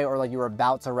die or, like, you're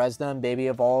about to res them, baby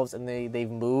evolves, and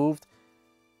they've moved.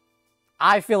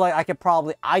 I feel like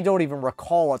I don't even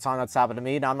recall a time that's happened to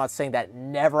me. Now, I'm not saying that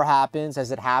never happens.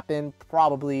 Has it happened?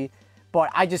 Probably. But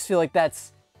I just feel like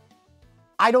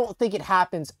I don't think it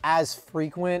happens as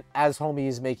frequent as homie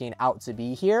is making out to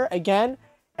be here. Again,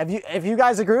 if you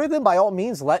guys agree with him, by all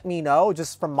means, let me know.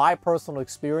 Just from my personal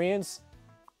experience,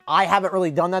 I haven't really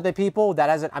done that to people.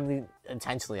 That hasn't, I mean,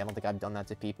 intentionally, I don't think I've done that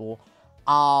to people.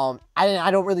 I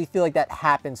don't really feel like that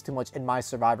happens too much in my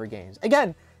Survivor games.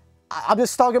 Again, I'm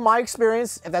just talking my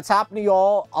experience. If that's happened to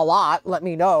y'all a lot, let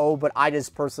me know. But I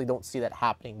just personally don't see that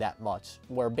happening that much,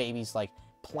 where babies, like,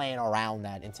 playing around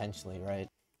that intentionally, right?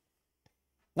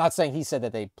 Not saying he said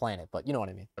that they plan it, but you know what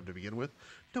I mean. To begin with,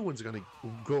 no one's going to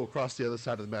go across the other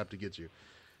side of the map to get you.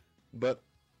 But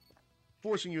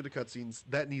forcing you into cutscenes,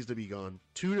 that needs to be gone.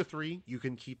 2 to 3, you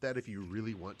can keep that if you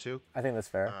really want to. I think that's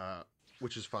fair.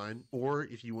 Which is fine. Or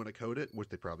if you want to code it, which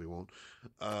they probably won't.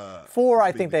 4,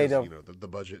 I think they don't. You know, the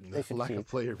budget and the lack of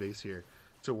player base here,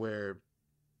 to where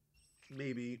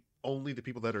maybe only the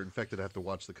people that are infected have to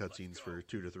watch the cutscenes for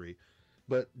 2 to 3.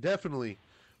 But definitely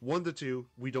 1 to 2,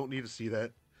 we don't need to see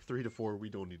that. 3 to 4, we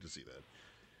don't need to see that.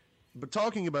 But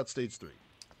talking about stage 3,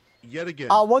 yet again,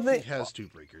 he has 2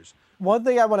 breakers. One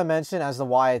thing I want to mention as to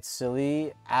why it's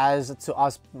silly as to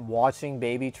us watching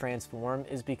baby transform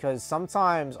is because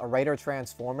sometimes a Raider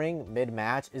transforming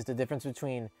mid-match is the difference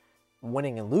between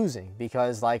winning and losing.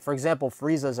 Because, like, for example,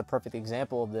 Frieza is a perfect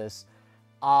example of this.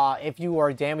 If you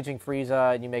are damaging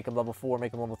Frieza and you make him level 4,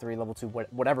 make him level 3, level 2,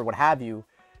 whatever, what have you,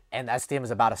 and that STM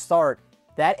is about to start,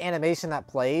 that animation that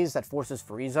plays that forces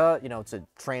Frieza, you know, to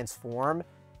transform,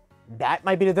 that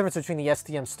might be the difference between the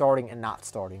STM starting and not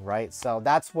starting, right? So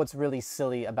that's what's really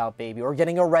silly about baby. Or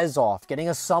getting a res off, getting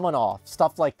a summon off,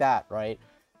 stuff like that, right?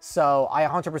 So I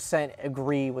 100%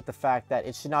 agree with the fact that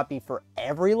it should not be for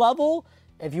every level.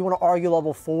 If you want to argue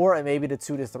level 4 and maybe the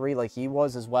 2 to 3 like he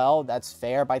was as well, that's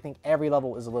fair. But I think every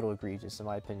level is a little egregious in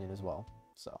my opinion as well.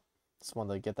 So just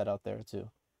wanted to get that out there too.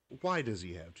 Why does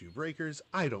he have 2 breakers?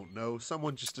 I don't know.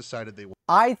 Someone just decided they...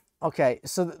 Okay,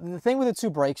 so the thing with the 2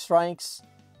 break strikes,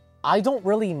 I don't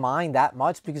really mind that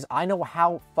much because I know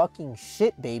how fucking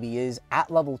shit baby is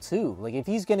at level 2. Like, if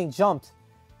he's getting jumped...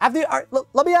 let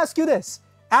me ask you this.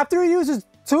 After he uses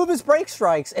 2 of his break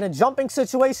strikes in a jumping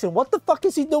situation, what the fuck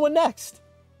is he doing next?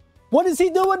 What is he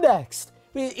doing next?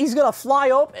 He's gonna fly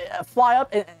up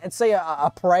and say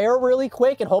a prayer really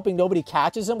quick and hoping nobody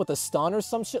catches him with a stun or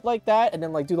some shit like that, and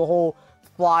then, like, do the whole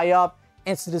fly up,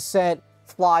 instant descent,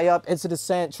 fly up, instant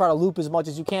descent, try to loop as much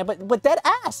as you can, but dead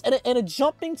ass in a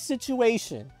jumping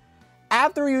situation.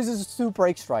 After he uses his 2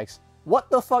 break strikes, what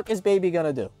the fuck is baby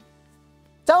gonna do?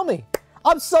 Tell me.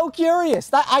 I'm so curious.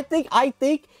 I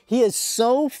think he is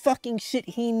so fucking shit.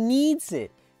 He needs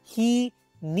it. He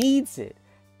needs it.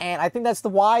 And I think that's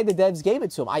why the devs gave it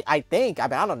to him. I mean,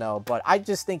 I don't know, but I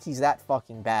just think he's that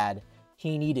fucking bad.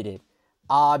 He needed it.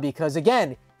 Because,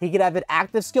 again, he could have an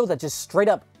active skill that just straight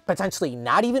up, potentially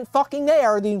not even fucking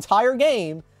there the entire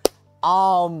game.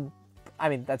 I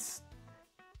mean, that's...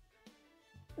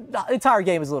 The entire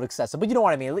game is a little excessive, but you know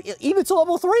what I mean. Even to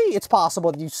level 3, it's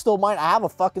possible that you still might have a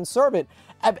fucking servant.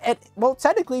 Well,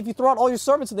 technically, if you throw out all your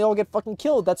servants and they all get fucking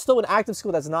killed, that's still an active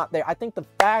skill that's not there. I think the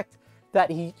fact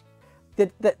that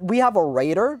that we have a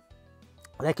Raider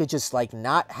that could just, like,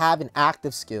 not have an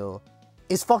active skill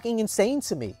is fucking insane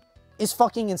to me. It's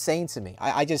fucking insane to me.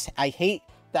 I hate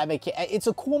that mechanic. It's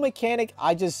a cool mechanic.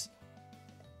 It's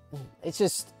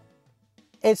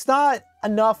not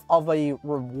enough of a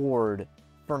reward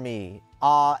for me.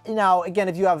 Now, again,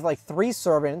 if you have, like, 3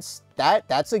 servants,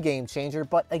 that's a game changer.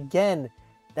 But, again,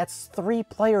 that's 3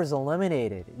 players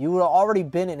eliminated. You would have already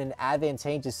been in an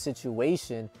advantageous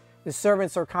situation. The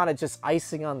servants are kind of just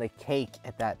icing on the cake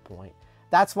at that point.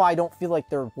 That's why I don't feel like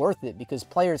they're worth it, because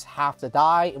players have to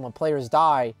die, and when players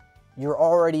die, you're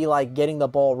already, like, getting the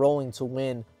ball rolling to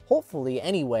win, hopefully,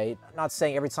 anyway. I'm not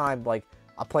saying every time, like,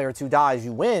 a player or 2 dies,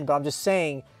 you win, but I'm just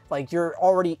saying, like, you're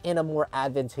already in a more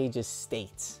advantageous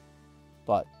state.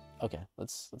 But, okay,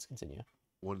 let's continue.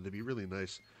 Wanted to be really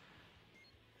nice,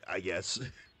 I guess.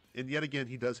 And yet again,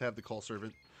 he does have the call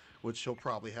servant, which he'll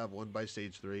probably have one by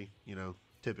stage 3. You know,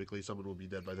 typically someone will be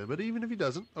dead by then. But even if he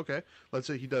doesn't, okay, let's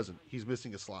say he doesn't. He's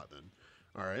missing a slot then.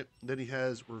 All right. Then he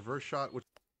has reverse shot, which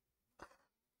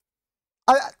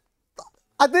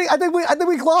I think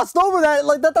we glossed over that.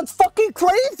 Like that's fucking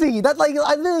crazy. That like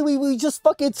I literally we just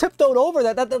fucking tiptoed over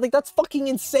that. Like that's fucking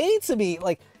insane to me.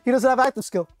 Like he doesn't have active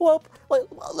skill. Well, like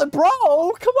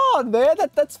bro, come on, man.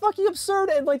 That's fucking absurd.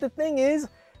 And like the thing is,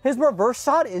 his reverse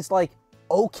shot is like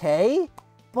okay,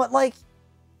 but like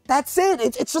that's it.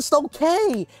 It's just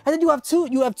okay. And then you have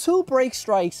two break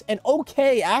strikes and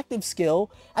okay active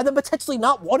skill, and then potentially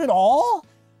not one at all.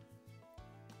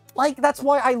 Like, that's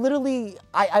why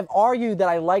I've argued that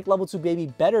I like level 2 baby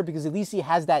better, because at least he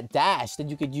has that dash that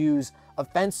you could use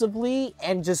offensively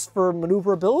and just for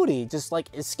maneuverability, just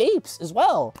like escapes as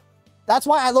well. That's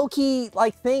why I low-key,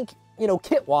 like, think, you know,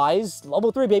 kit-wise,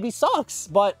 level 3 baby sucks,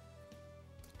 but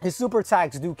his super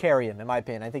attacks do carry him, in my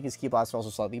opinion. I think his key blasts are also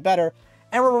slightly better.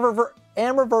 And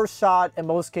reverse shot, in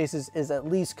most cases, is at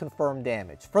least confirmed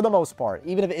damage, for the most part.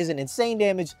 Even if it isn't insane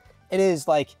damage, it is,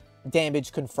 like,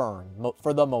 damage confirmed,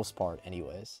 for the most part,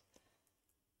 anyways.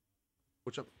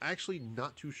 Which I'm actually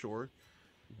not too sure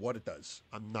what it does.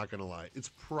 I'm not gonna lie. It's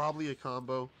probably a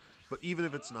combo, but even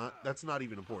if it's not, that's not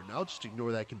even important. I'll just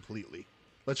ignore that completely.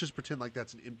 Let's just pretend like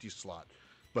that's an empty slot,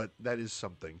 but that is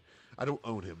something. I don't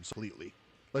own him completely.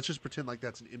 Let's just pretend like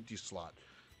that's an empty slot,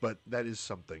 but that is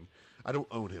something. I don't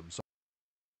own him. So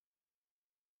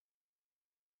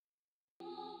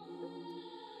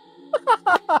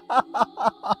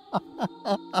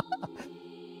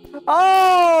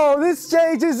Oh, this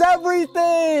changes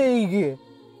everything!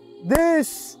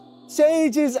 This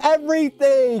changes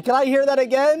everything! Can I hear that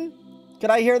again? Can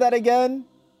I hear that again?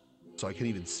 So I can't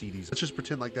even see these. Let's just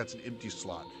pretend like that's an empty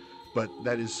slot, but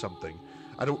that is something.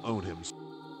 I don't own him.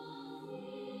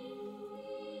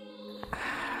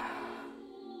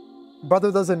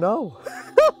 Brother doesn't know.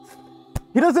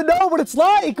 He doesn't know what it's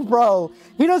like, bro.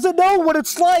 He doesn't know what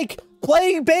it's like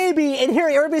playing baby and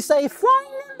hearing everybody say, Flying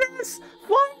Nimbus,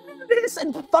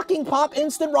 and fucking pop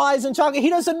instant rise and chocolate. He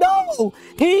doesn't know.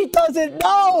 He doesn't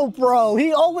know, bro.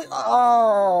 He always,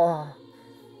 oh,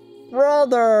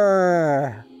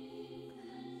 brother.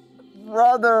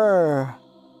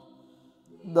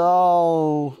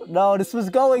 No, this was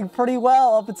going pretty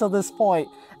well up until this point.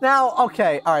 Now,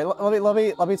 okay, all right,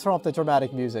 let me turn off the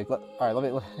dramatic music. All right,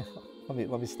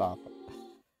 let me stop.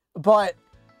 But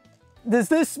does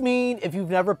this mean if you've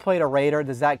never played a raider,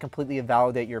 does that completely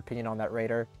invalidate your opinion on that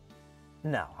raider?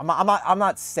 No, I'm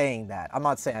not saying that. I'm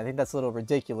not saying, I think that's a little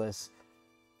ridiculous.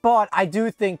 But I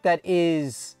do think that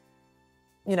is,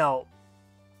 you know,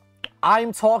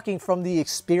 I'm talking from the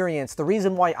experience. The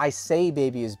reason why I say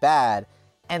baby is bad,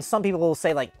 and some people will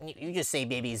say, like, you just say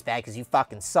baby is bad because you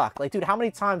fucking suck. Like, dude, how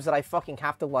many times did I fucking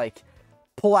have to, like,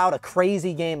 pull out a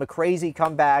crazy game, a crazy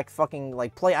comeback, fucking,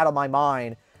 like, play out of my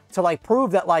mind to, like, prove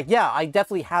that, like, yeah, I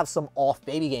definitely have some off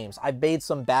baby games. I've made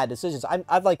some bad decisions.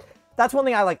 I've, like, that's one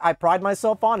thing I pride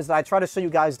myself on, is that I try to show you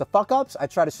guys the fuck-ups, I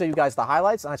try to show you guys the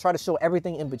highlights, and I try to show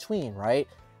everything in between, right?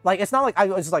 Like, it's not like I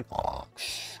was just like,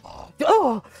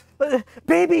 oh,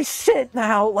 baby shit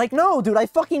now. Like, no, dude, I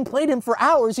fucking played him for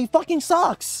hours. He fucking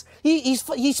sucks.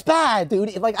 He's bad,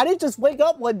 dude. Like, I didn't just wake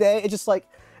up one day and just like,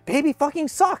 baby fucking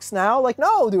sucks now. Like,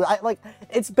 no, dude,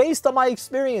 it's based on my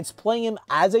experience playing him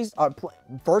as a,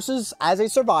 versus as a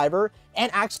survivor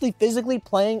and actually physically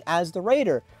playing as the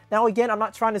raider. Now, again, I'm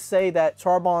not trying to say that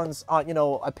Charbon's, you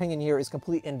know, opinion here is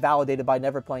completely invalidated by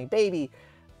never playing baby,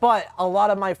 but a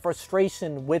lot of my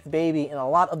frustration with baby and a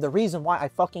lot of the reason why I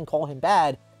fucking call him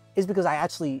bad is because I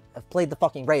actually have played the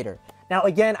fucking raider. Now,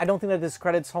 again, I don't think that this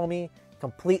credits homie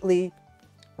completely.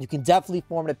 You can definitely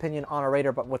form an opinion on a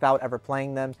raider, but without ever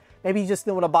playing them. Maybe you just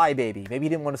didn't want to buy baby. Maybe you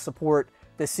didn't want to support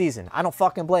this season. I don't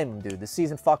fucking blame him, dude. This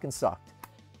season fucking sucked.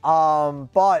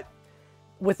 But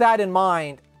with that in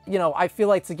mind, you know, I feel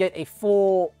like to get a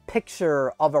full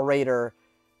picture of a raider,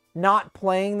 not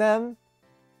playing them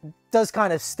does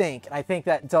kind of stink. And I think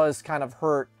that does kind of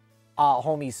hurt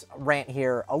homie's rant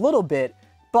here a little bit.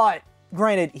 But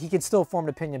granted, he can still form an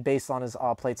opinion based on his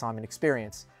playtime and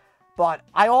experience. But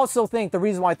I also think the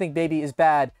reason why I think baby is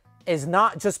bad is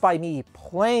not just by me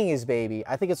playing as baby.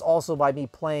 I think it's also by me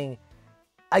playing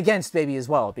against baby as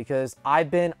well. Because I've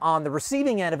been on the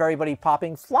receiving end of everybody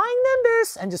popping Flying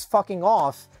Nimbus and just fucking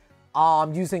off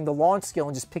using the launch skill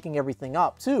and just picking everything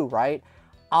up too, right?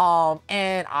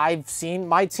 And I've seen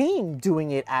my team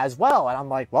doing it as well. And I'm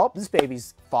like, well, this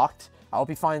baby's fucked. I hope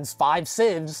he finds 5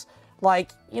 civs.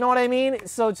 Like, you know what I mean?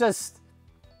 So just,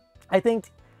 I think,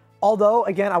 although,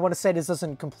 again, I want to say this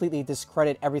doesn't completely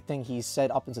discredit everything he's said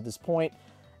up until this point,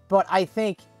 but I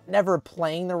think never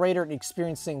playing the Raider and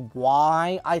experiencing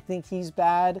why I think he's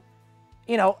bad.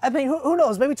 You know, I mean, who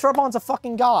knows? Maybe Trebon's a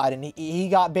fucking god, and he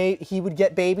would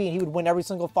get baby, and he would win every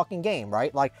single fucking game,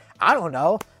 right? Like, I don't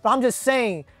know. But I'm just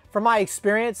saying, from my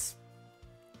experience,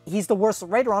 he's the worst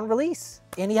Raider on release,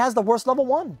 and he has the worst level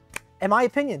 1, in my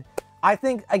opinion. I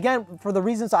think, again, for the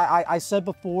reasons I said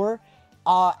before,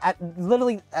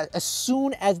 literally, as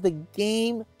soon as the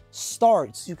game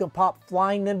starts, you can pop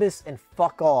Flying Nimbus and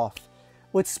fuck off.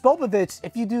 With Spopovich,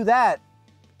 if you do that,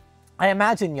 I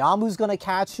imagine Yamu's gonna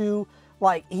catch you.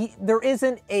 Like, there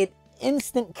isn't an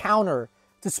instant counter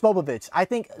to Spopovich. I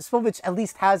think Spopovich at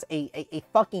least has a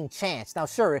fucking chance. Now,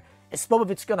 sure, is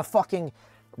Spopovich gonna fucking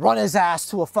run his ass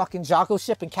to a fucking Jocko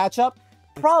ship and catch up?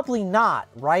 Probably not,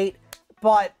 right?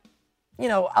 But, you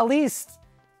know, at least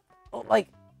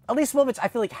Spopovich, I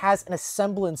feel like, has a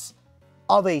semblance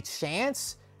of a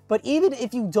chance. But even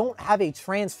if you don't have a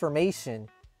transformation,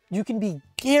 you can be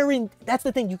guaranteed, that's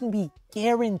the thing, you can be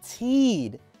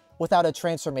guaranteed without a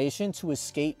transformation to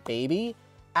escape baby,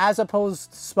 as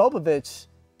opposed to Spopovich,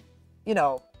 you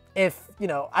know,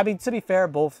 I mean, to be fair,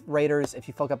 both Raiders, if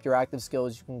you fuck up your active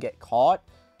skills, you can get caught.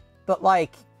 But,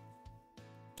 like,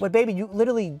 with baby, you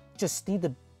literally just need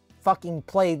to fucking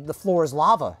play the floor is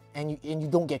lava, and you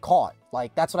don't get caught.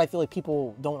 Like, that's what I feel like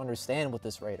people don't understand with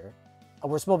this Raider.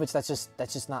 Where Spopovich, that's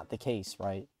just not the case,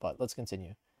 right? But let's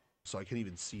continue. So I can't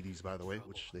even see these, by the way,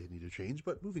 which they need to change.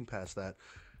 But moving past that,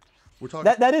 we're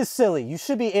talking... That is silly. You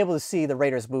should be able to see the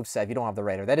Raider's moveset if you don't have the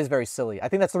Raider. That is very silly. I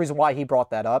think that's the reason why he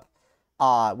brought that up,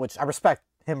 which I respect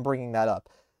him bringing that up.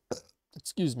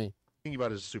 Excuse me. Thinking about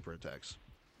his super attacks.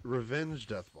 Revenge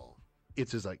Death Ball.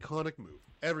 It's his iconic move.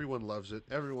 Everyone loves it.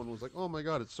 Everyone was like, oh my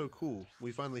god, it's so cool.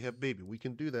 We finally have baby. We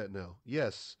can do that now.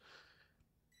 Yes.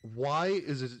 Why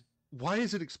is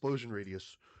it explosion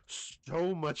radius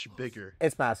so much bigger?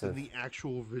 It's massive. Than the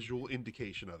actual visual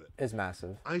indication of it. It's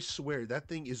massive. I swear that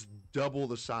thing is double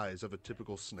the size of a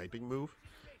typical sniping move,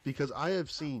 because I have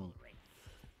seen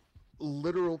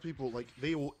literal people, like,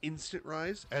 they will instant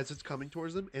rise as it's coming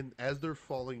towards them, and as they're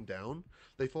falling down,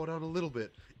 they fall down a little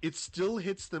bit. It still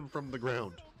hits them from the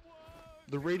ground.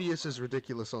 The radius is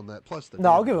ridiculous on that. Plus,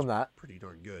 no, I'll give him that. Pretty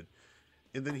darn good.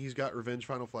 And then he's got Revenge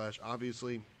Final Flash.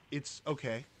 Obviously, it's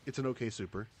okay. It's an okay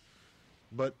super.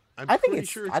 But I'm pretty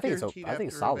sure it's guaranteed after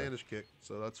a Vanish Kick,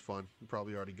 so that's fun. I'm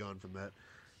probably already gone from that.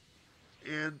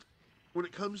 And when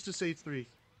it comes to Stage 3,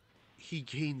 he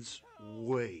gains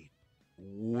way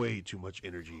too much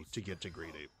energy to get to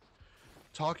Great Ape.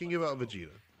 Talking about Vegeta.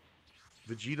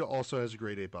 Vegeta also has a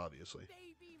Great Ape, obviously.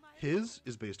 His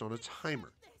is based on a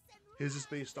timer. His is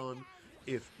based on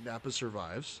if Nappa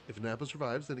survives. If Nappa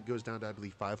survives, then it goes down to, I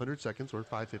believe, 500 seconds or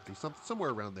 550,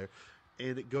 somewhere around there.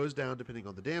 And it goes down depending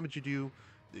on the damage you do.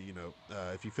 You know,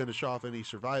 if you finish off any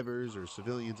survivors or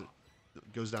civilians, it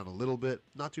goes down a little bit.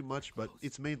 Not too much, but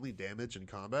it's mainly damage and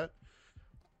combat.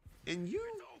 And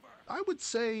I would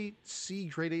say, see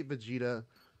Great Ape Vegeta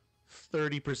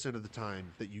 30% of the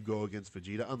time that you go against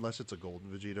Vegeta, unless it's a golden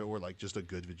Vegeta or like just a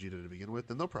good Vegeta to begin with,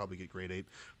 then they'll probably get Great Ape.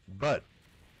 But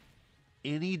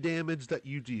any damage that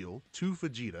you deal to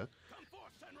Vegeta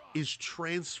is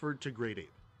transferred to Great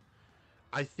Ape.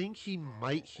 I think he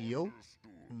might heal,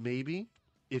 maybe,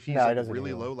 if he's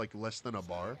really low, like less than a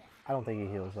bar. I don't think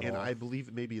he heals at all. And I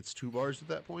believe maybe it's 2 bars at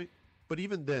that point. But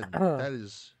even then,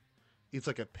 it's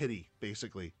like a pity,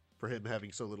 basically, for him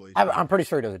having so little HP. I'm pretty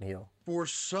sure he doesn't heal. For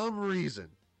some reason,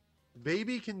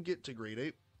 Baby can get to Great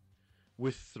Ape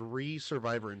with 3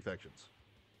 survivor infections.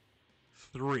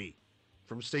 3.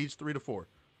 From stage 3 to 4.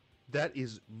 That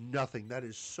is nothing. That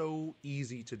is so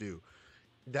easy to do.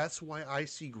 That's why I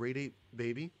see Great Ape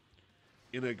Baby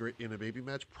in a baby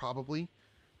match probably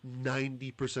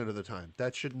 90% of the time.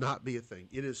 That should not be a thing.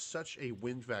 It is such a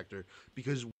win factor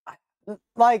because,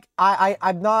 like,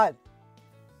 I'm not.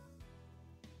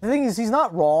 The thing is, he's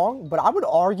not wrong, but I would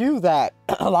argue that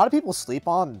a lot of people sleep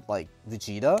on, like,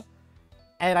 Vegeta.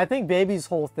 And I think Baby's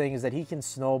whole thing is that he can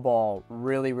snowball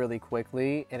really, really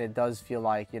quickly. And it does feel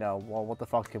like, you know, well, what the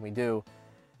fuck can we do?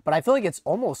 But I feel like it's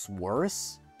almost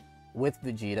worse with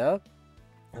Vegeta.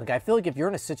 Like, I feel like if you're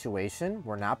in a situation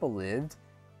where Nappa lived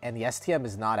and the STM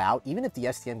is not out, even if the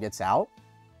STM gets out,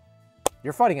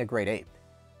 you're fighting a Great Ape.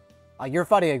 You're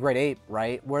fighting a Great Ape,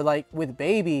 right? Where, like, with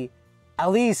Baby, at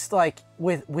least, like,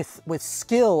 with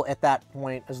skill at that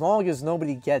point, as long as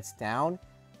nobody gets down,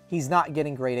 he's not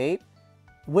getting Great Ape.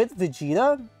 With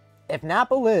Vegeta, if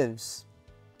Nappa lives,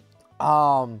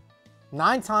 9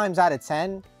 times out of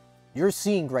 10, you're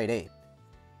seeing Great Ape.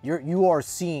 You are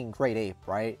seeing Great Ape,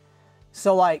 right?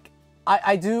 So, like,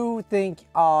 I do think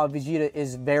Vegeta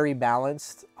is very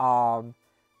balanced. But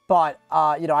But,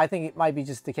 you know, I think it might be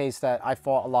just the case that I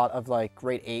fought a lot of, like,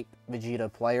 grade 8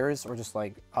 Vegeta players, or just,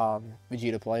 like,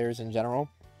 Vegeta players in general.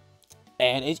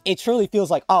 And it truly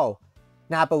feels like, oh,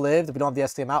 Nappa lived, we don't have the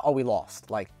STM out, oh, we lost.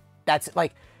 Like, that's,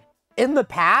 like, in the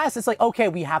past, it's like, okay,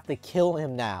 we have to kill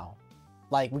him now.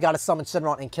 Like, we gotta summon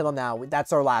Shenron and kill him now.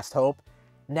 That's our last hope.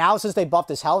 Now, since they buffed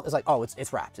his health, it's like, oh,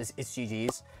 it's wraps. It's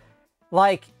GG's.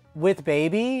 Like, with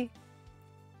Baby,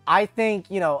 I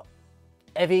think, you know,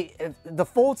 if the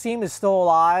full team is still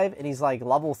alive and he's, like,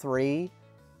 level 3, you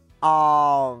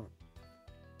know,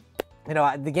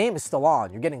 the game is still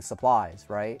on. You're getting supplies,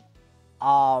 right?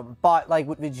 But, like,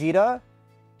 with Vegeta,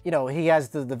 you know, he has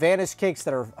the Vanish Kicks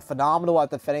that are phenomenal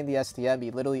at defending the STM.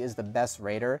 He literally is the best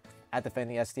raider at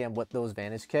defending the STM with those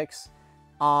Vanish Kicks.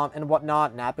 And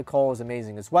whatnot. Napicol is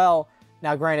amazing as well.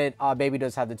 Now, granted, Baby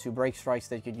does have the 2 break strikes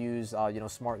that you could use, you know,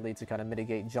 smartly to kind of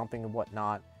mitigate jumping and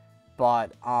whatnot.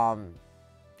 But,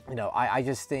 you know, I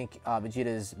just think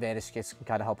Vegeta's Vanish Kicks can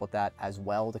kind of help with that as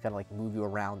well, to kind of, like, move you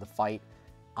around the fight.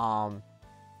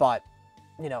 But,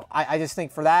 you know, I just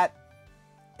think for that,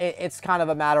 it's kind of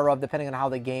a matter of depending on how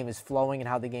the game is flowing and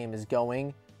how the game is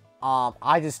going.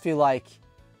 I just feel like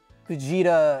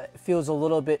Gogeta feels a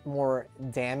little bit more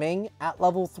damning at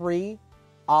level 3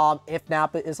 if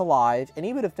Nappa is alive. And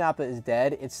even if Nappa is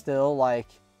dead, it's still, like,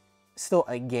 still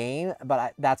a game,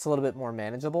 but that's a little bit more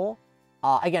manageable.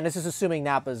 Again, this is assuming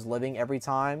Nappa is living every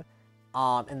time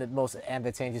in the most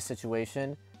advantageous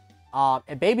situation.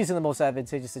 And Baby's in the most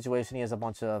advantageous situation. He has a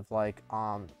bunch of, like,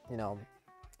 you know,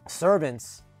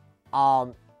 servants.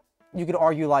 You could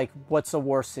argue, like, what's a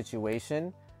worse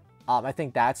situation? I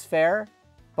think that's fair.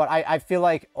 But I feel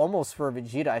like, almost for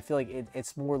Vegeta, I feel like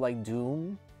it's more like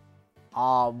Doom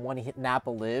when Nappa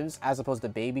lives, as opposed to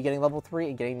Baby getting level 3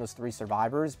 and getting those 3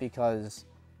 survivors. Because,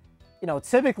 you know,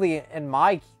 typically, in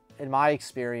my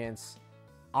experience,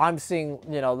 I'm seeing,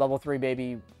 you know, level 3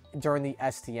 Baby during the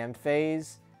STM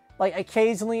phase. Like,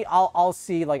 occasionally, I'll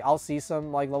see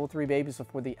some, like, level 3 babies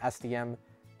before the STM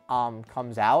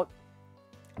comes out.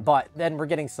 But then we're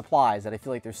getting supplies, and I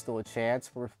feel like there's still a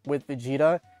chance. With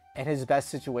Vegeta and his best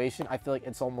situation, I feel like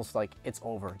it's almost like it's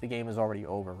over. The game is already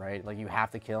over, right? Like, you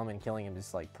have to kill him, and killing him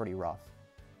is, like, pretty rough.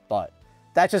 But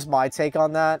that's just my take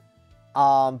on that.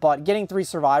 But getting 3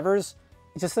 survivors,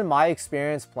 just in my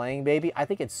experience playing Baby, I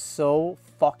think it's so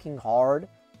fucking hard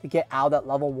to get out at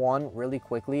level 1 really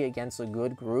quickly against a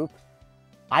good group.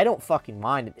 I don't fucking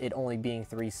mind it only being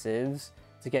 3 civs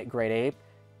to get grade 8.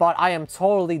 But I am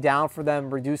totally down for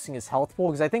them reducing his health pool,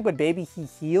 because I think with Baby, he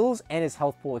heals and his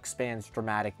health pool expands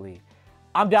dramatically.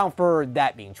 I'm down for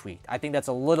that being tweaked. I think that's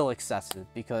a little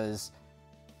excessive, because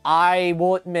I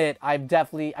will admit, I've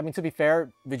definitely... I mean, to be fair,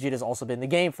 Vegeta's also been in the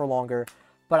game for longer,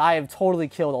 but I have totally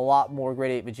killed a lot more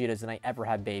grade 8 Vegetas than I ever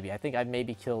had Baby. I think I've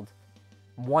maybe killed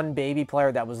 1 Baby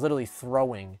player that was literally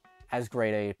throwing as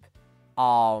grade 8.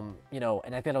 You know,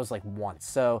 and I think it was like once.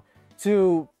 So,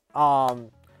 to...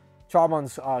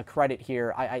 Charmon's credit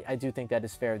here, I do think that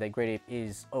is fair, that grade 8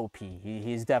 is OP.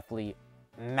 He's definitely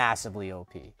massively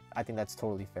OP. I think that's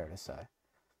totally fair to say.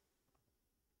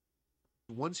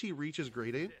 Once he reaches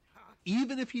grade 8,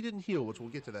 even if he didn't heal, which we'll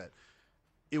get to that,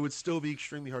 it would still be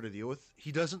extremely hard to deal with.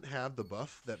 He doesn't have the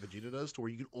buff that Vegeta does, to where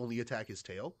you can only attack his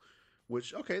tail,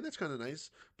 which, okay, that's kind of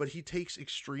nice, but he takes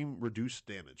extreme reduced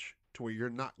damage, to where you're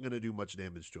not going to do much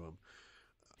damage to him.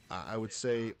 I would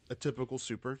say a typical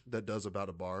super that does about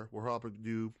a bar, we're probably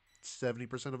do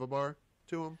 70% of a bar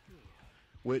to him,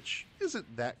 which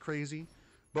isn't that crazy.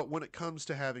 But when it comes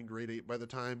to having grade 8, by the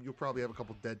time you'll probably have a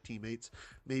couple dead teammates.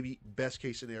 Maybe best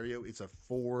case scenario, it's a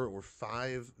 4 or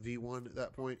 5 v1 at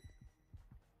that point.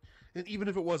 And even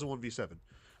if it was a 1v7,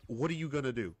 what are you going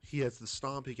to do? He has the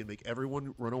stomp. He can make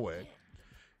everyone run away.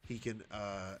 He can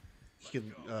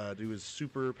do his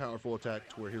super powerful attack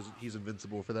to where he's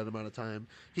invincible for that amount of time.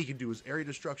 He can do his area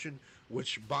destruction,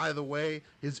 which, by the way,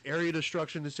 his area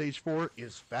destruction in stage 4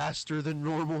 is faster than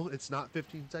normal. It's not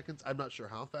 15 seconds. I'm not sure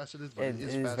how fast it is, but it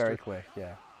is faster. Very quick,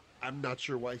 yeah. I'm not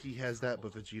sure why he has that,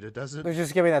 but Vegeta doesn't. They're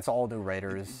just giving that to all new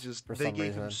raiders for some reason. They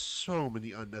gave him so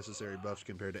many unnecessary buffs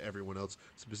compared to everyone else,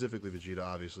 specifically Vegeta,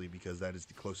 obviously, because that is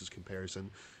the closest comparison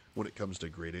when it comes to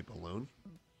grade 8 alone.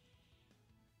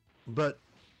 But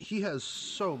he has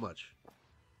so much.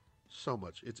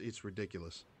 It's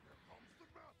ridiculous.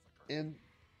 And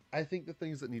I think the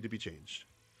things that need to be changed,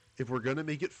 if we're going to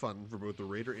make it fun for both the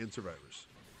Raider and Survivors,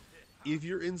 if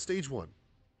you're in Stage 1,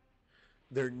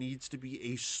 there needs to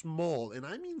be a small, and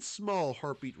I mean small,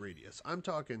 heartbeat radius. I'm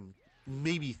talking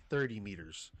maybe 30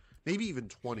 meters, maybe even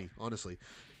 20, honestly.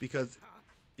 Because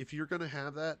if you're going to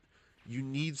have that, you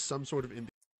need some sort of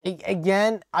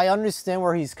Again, I understand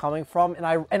where he's coming from, and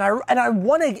I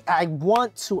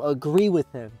want to agree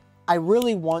with him. I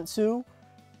really want to,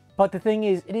 but the thing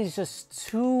is, it is just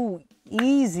too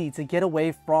easy to get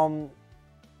away from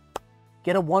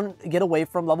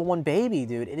level 1 baby,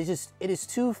 dude. It is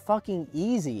too fucking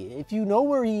easy. If you know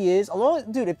where he is, as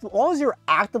long as you're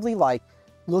actively like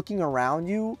looking around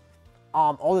you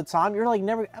all the time, you're like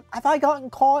never. Have I gotten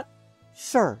caught?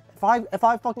 Sure. If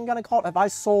I fucking gotten caught, if I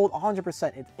sold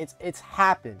 100%, it's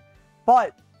happened.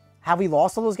 But have we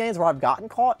lost all those games where I've gotten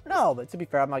caught? No. But to be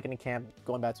fair, I'm not gonna camp,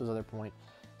 going back to his other point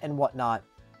and whatnot.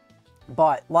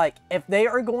 But like, if they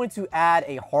are going to add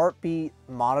a heartbeat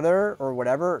monitor or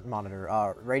whatever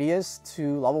radius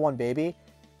to level 1 baby,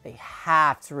 they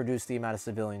have to reduce the amount of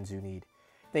civilians you need.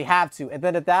 They have to, and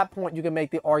then at that point, you can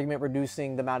make the argument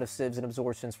reducing the amount of civs and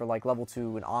absorptions for like level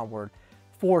 2 and onward,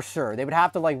 for sure. They would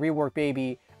have to like rework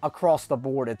baby across the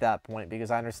board at that point, because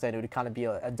I understand it would kind of be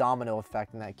a domino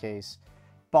effect in that case.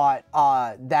 But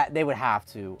that they would have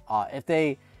to. If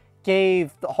they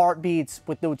gave the heartbeats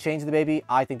with no change to the baby,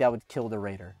 I think that would kill the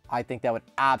Raider. I think that would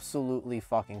absolutely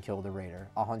fucking kill the Raider,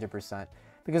 100%.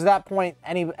 Because at that point,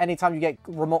 anytime you get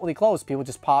remotely close, people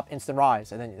just pop instant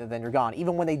rise, and then you're gone,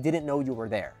 even when they didn't know you were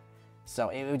there. So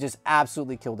it would just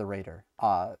absolutely kill the Raider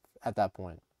at that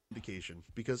point. Indication,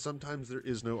 because sometimes there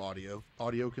is no audio.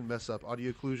 Audio can mess up.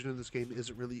 Audio occlusion in this game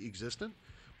isn't really existent,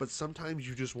 but sometimes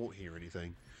you just won't hear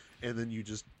anything, and then you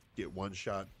just get one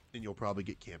shot and you'll probably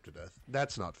get camped to death.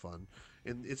 That's not fun,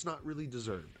 and it's not really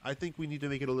deserved. I think we need to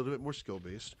make it a little bit more skill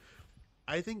based.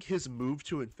 I think his move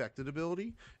to infected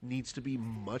ability needs to be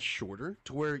much shorter,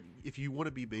 to where if you want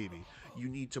to be baby, you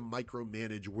need to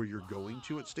micromanage where you're going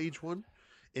to at stage 1,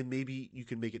 and maybe you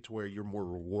can make it to where you're more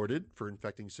rewarded for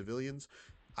infecting civilians.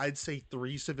 I'd say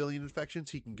 3 civilian infections,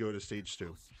 he can go to stage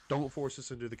 2. Don't force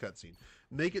us into the cutscene.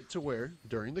 Make it to where,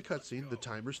 during the cutscene, the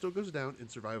timer still goes down and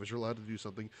survivors are allowed to do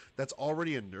something. That's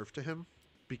already a nerf to him,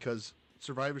 because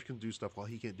survivors can do stuff while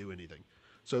he can't do anything.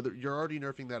 So you're already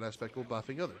nerfing that aspect while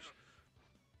buffing others.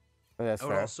 That's I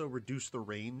would fair. also reduce the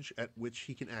range at which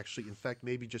he can actually infect,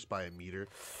 maybe just by a meter,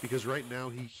 because right now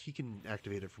he can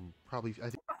activate it from probably, I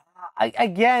think...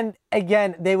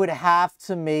 Again, they would have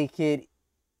to make it...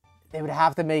 They would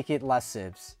have to make it less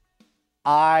civs.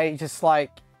 I just like...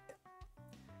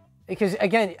 Because,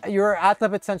 again, you're at the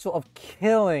potential of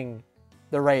killing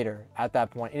the Raider at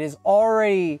that point. It is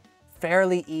already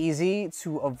fairly easy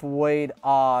to avoid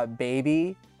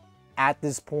baby at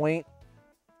this point.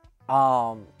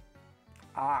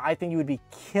 I think you would be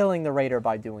killing the Raider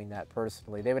by doing that,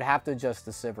 personally. They would have to adjust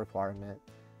the civ requirement.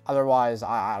 Otherwise,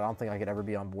 I don't think I could ever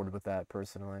be on board with that,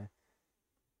 personally.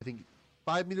 I think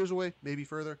 5 meters away, maybe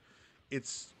further.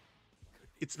 It's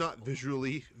not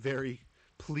visually very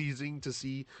pleasing to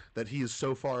see that he is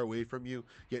so far away from you,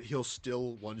 yet he'll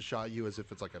still one-shot you as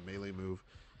if it's like a melee move.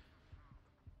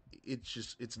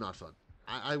 It's not fun.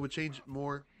 I would change it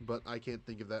more, but I can't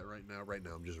think of that right now. Right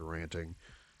now, I'm just ranting.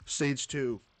 Stage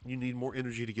 2, you need more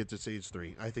energy to get to stage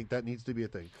 3. I think that needs to be a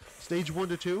thing. Stage 1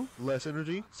 to 2, less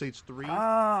energy. Stage 3,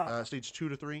 stage 2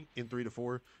 to 3, and 3 to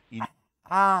 4.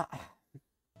 I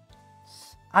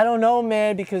don't know,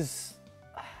 man, because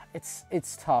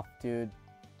it's tough, dude.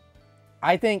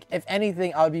 I think, if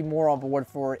anything, I would be more on board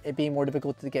for it being more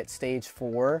difficult to get stage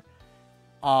 4.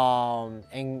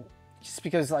 And just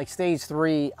because, like, stage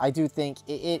 3, I do think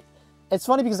it's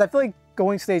funny because I feel like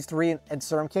going stage 3 in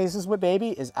certain cases with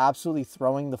baby is absolutely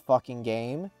throwing the fucking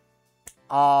game.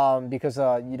 Because,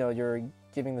 you know, you're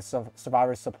giving the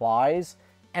survivors supplies.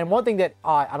 And one thing that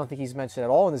I don't think he's mentioned at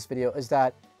all in this video is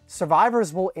that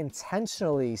survivors will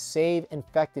intentionally save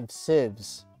infective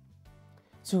civs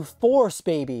to force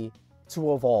baby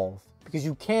to evolve, because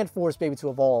you can't force baby to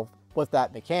evolve with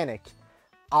that mechanic,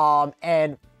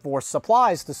 and force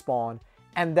supplies to spawn,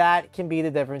 and that can be the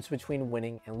difference between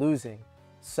winning and losing.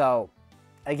 So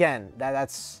again,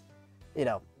 that's, you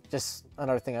know, just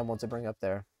another thing I want to bring up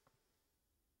there.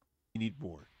 You need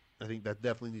more. I think that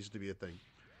definitely needs to be a thing.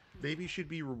 Baby should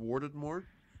be rewarded more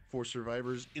for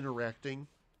survivors interacting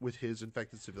with his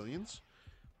infected civilians.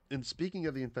 And speaking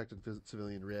of the infected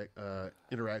civilian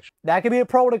interaction, that could be a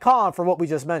pro and a con for what we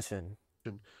just mentioned.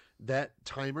 That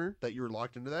timer that you're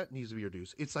locked into that needs to be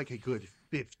reduced. It's like a good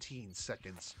 15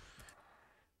 seconds.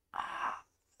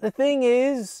 The thing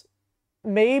is,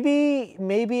 maybe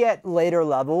at later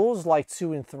levels, like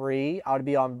 2 and 3, I would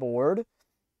be on board.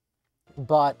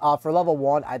 But for level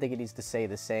 1, I think it needs to stay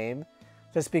the same.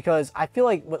 Just because I feel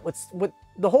like what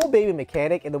the whole baby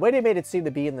mechanic and the way they made it seem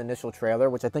to be in the initial trailer,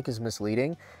 which I think is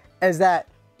misleading, is that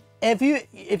if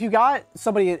you got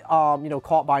somebody you know,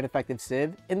 caught by an infected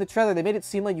civ in the trailer, they made it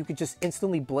seem like you could just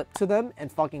instantly blip to them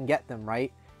and fucking get them,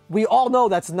 right? we all know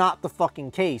that's not the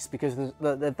fucking case, because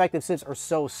the effective civs are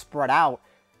so spread out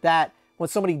that when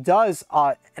somebody does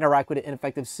interact with an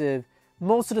ineffective civ,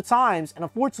 most of the times, and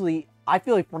unfortunately, I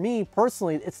feel like for me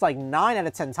personally, it's like 9 out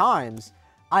of 10 times,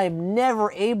 I am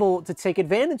never able to take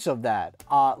advantage of that,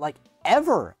 like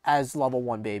ever, as level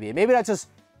 1 baby. And maybe that's just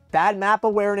bad map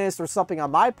awareness or something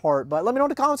on my part, but let me know in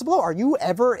the comments below. Are you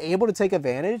ever able to take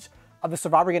advantage of a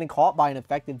survivor getting caught by an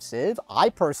effective civ? I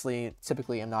personally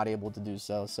typically am not able to do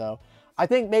so. So I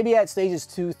think maybe at stages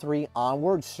 2, 3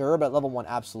 onward, sure, but level 1,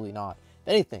 absolutely not. If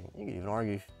anything, you can even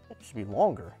argue it should be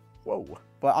longer. Whoa.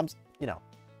 But I'm, you know,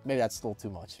 maybe that's still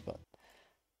too much, but.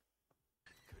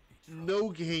 No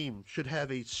game should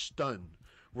have a stun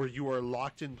where you are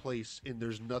locked in place and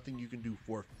there's nothing you can do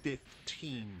for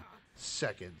 15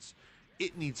 seconds.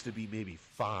 It needs to be maybe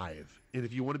 5. And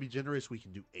if you want to be generous, we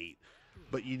can do 8.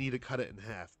 But you need to cut it in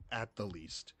half at the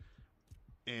least.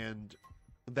 And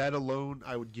that alone,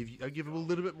 I'd give him a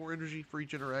little bit more energy for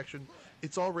each interaction.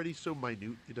 It's already so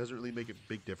minute, it doesn't really make a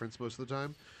big difference most of the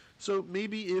time. So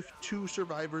maybe if 2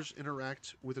 survivors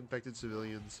interact with infected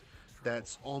civilians,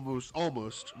 that's almost,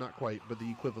 not quite, but the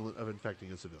equivalent of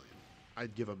infecting a civilian.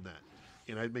 I'd give them that.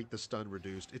 And I'd make the stun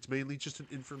reduced. It's mainly just an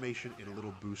information and a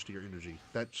little boost to your energy.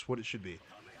 That's what it should be.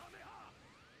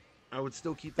 I would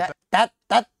still keep the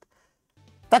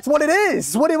That's what it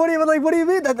is. What do you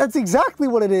mean? That's exactly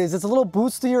what it is. It's a little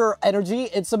boost to your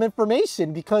energy and some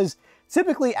information, because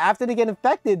typically after they get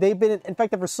infected, they've been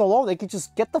infected for so long, they could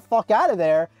just get the fuck out of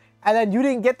there, and then you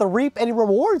didn't get to reap any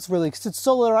rewards really, because it's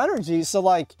so little energy. So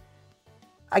like,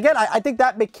 again, I think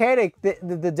that mechanic,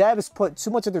 the devs put too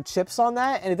much of their chips on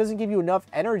that, and it doesn't give you enough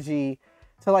energy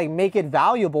to like make it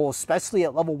valuable, especially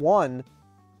at level 1.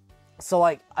 So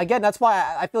like, again, that's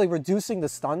why I feel like reducing the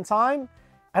stun time,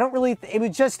 I don't really, it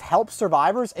would just help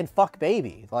survivors and fuck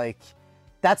baby. Like,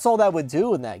 that's all that would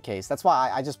do in that case. That's why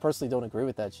I just personally don't agree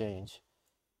with that change.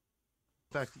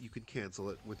 The fact that you could cancel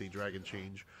it with a dragon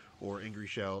change or angry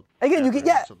shout. Again, you can,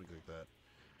 yeah. Something like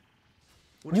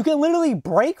that. You can literally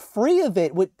break free of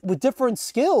it with different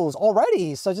skills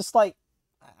already. So just like,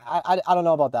 I don't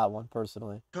know about that one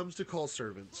personally. Comes to call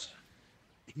servants,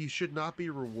 he should not be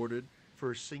rewarded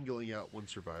for singling out one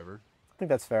survivor. I think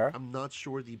that's fair. I'm not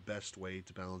sure the best way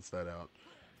to balance that out,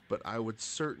 but I would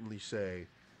certainly say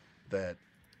that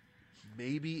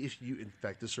maybe if you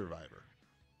infect a survivor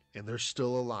and they're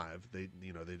still alive, they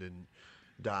didn't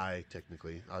die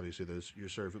technically. Obviously, there's your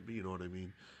servant, but you know what I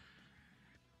mean.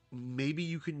 Maybe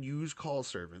you can use call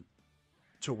servant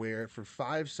to where for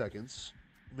 5 seconds,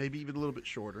 maybe even a little bit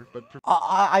shorter. But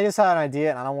I just had an idea,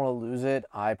 and I don't want to lose it.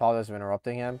 I apologize for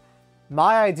interrupting him.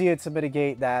 My idea to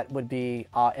mitigate that would be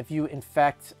if you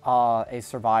infect a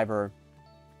survivor,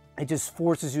 it just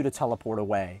forces you to teleport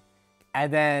away.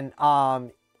 And then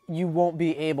you won't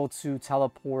be able to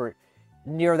teleport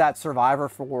near that survivor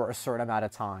for a certain amount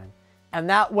of time. And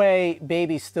that way,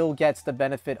 baby still gets the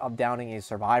benefit of downing a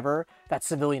survivor. That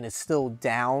civilian is still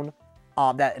down.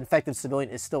 That infected civilian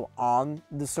is still on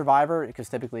the survivor, because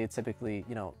typically,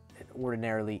 you know, it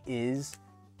ordinarily is.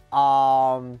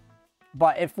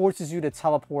 But it forces you to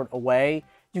teleport away.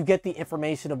 You get the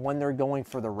information of when they're going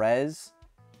for the res,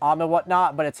 and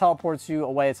whatnot, but it teleports you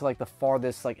away to like the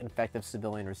farthest like infected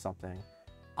civilian or something.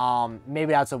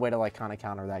 Maybe that's a way to like kind of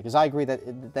counter that, because I agree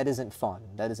that that isn't fun.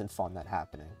 That isn't fun, that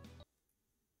happening.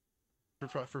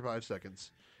 For 5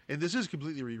 seconds. And this is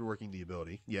completely reworking the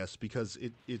ability, yes, because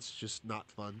it's just not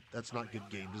fun. That's not good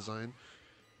game design.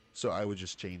 So I would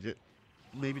just change it.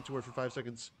 Maybe to where for 5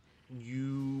 seconds,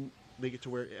 you make it to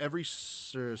where every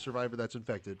survivor that's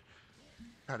infected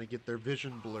kind of get their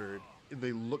vision blurred, and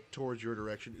they look towards your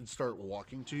direction and start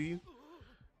walking to you.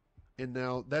 And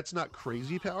now, that's not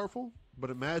crazy powerful,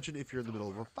 but imagine if you're in the middle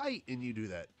of a fight and you do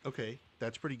that. Okay,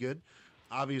 that's pretty good.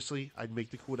 Obviously, I'd make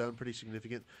the cooldown pretty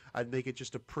significant. I'd make it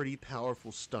just a pretty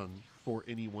powerful stun for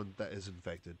anyone that is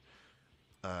infected.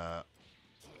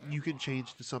 You can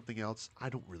change to something else. I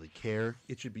don't really care.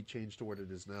 It should be changed to what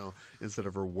it is now, instead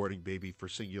of rewarding baby for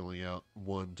singling out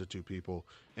 1 to 2 people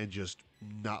and just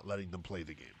not letting them play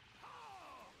the game.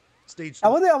 Stage 2.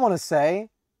 One thing I want to say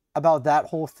about that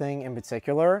whole thing in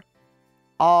particular,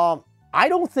 I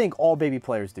don't think all baby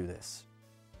players do this.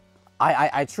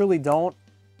 I truly don't.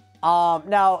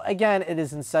 Now, again, it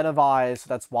is incentivized, so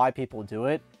that's why people do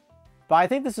it. But I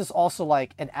think this is also,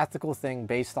 like, an ethical thing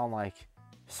based on, like,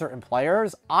 certain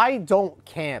players. I don't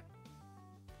camp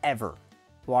ever.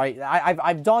 Right?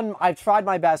 I've tried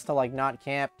my best to, like, not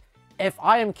camp. If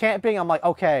I am camping, I'm like,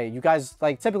 okay, you guys,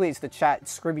 like, typically it's the chat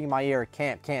screaming in my ear,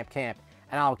 camp, camp, camp,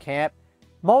 and I'll camp.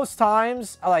 Most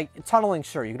times, like, tunneling,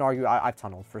 sure, you can argue I've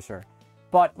tunneled, for sure.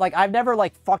 But, like, I've never,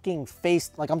 like, fucking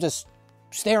faced, like, I'm just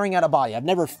staring at a body. I've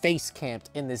never face camped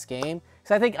in this game.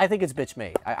 So I think it's bitch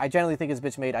made. I generally think it's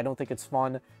bitch made. I don't think it's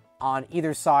fun on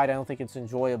either side. I don't think it's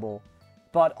enjoyable.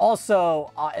 But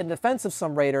also, in defense of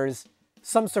some raiders,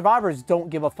 some survivors don't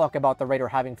give a fuck about the raider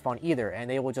having fun either, and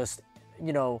they will just,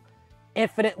 you know,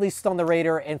 infinitely stun the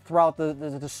raider and throw out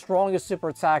the strongest super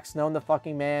attacks known to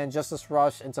fucking man, Justice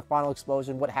Rush into Final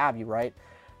Explosion, what have you, right?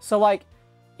 So, like,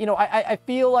 you know, I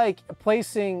feel like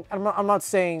placing, I'm not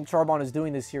saying Charbon is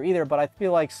doing this here either, but I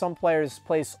feel like some players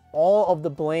place all of the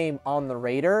blame on the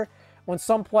raider, when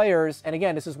some players, and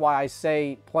again, this is why I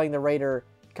say playing the raider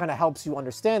kind of helps you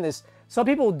understand this, some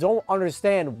people don't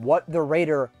understand what the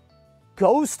raider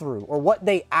goes through or what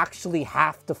they actually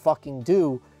have to fucking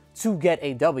do to get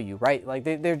a W, right? Like,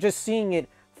 they're just seeing it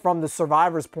from the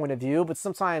survivor's point of view, but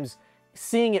sometimes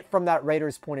seeing it from that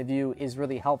raider's point of view is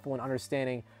really helpful in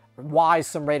understanding why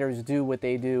some raiders do what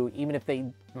they do, even if they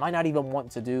might not even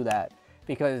want to do that,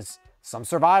 because some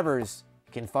survivors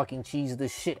can fucking cheese the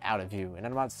shit out of you. And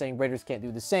I'm not saying raiders can't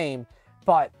do the same,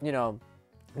 but, you know,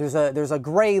 there's a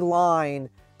gray line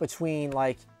between,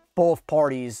 like, both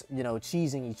parties, you know,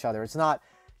 cheesing each other. It's not,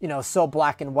 you know, so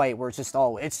black and white where it's just,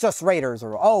 oh, it's just raiders,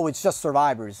 or, oh, it's just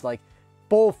survivors. Like,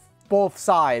 both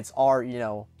sides are, you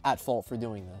know, at fault for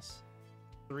doing this.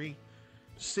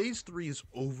 Stage 3 is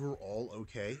overall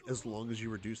okay, as long as you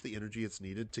reduce the energy it's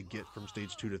needed to get from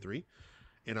stage 2 to 3.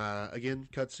 And again,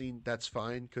 cutscene, that's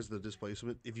fine because of the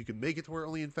displacement. If you can make it to where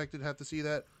only infected have to see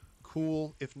that,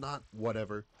 cool. If not,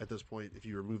 whatever. At this point, if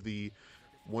you remove the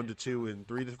 1 to 2 and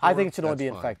 3 to 4, I think it should only be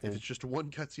fine. infected. If it's just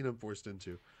one cutscene I'm forced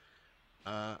into.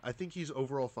 I think he's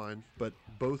overall fine, but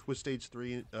both with stage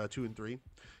 2 and 3,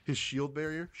 his shield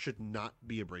barrier should not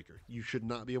be a breaker. You should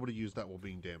not be able to use that while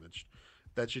being damaged.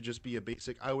 That should just be a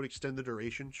basic. I would extend the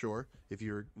duration, sure, if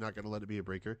you're not going to let it be a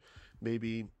breaker.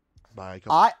 Maybe by a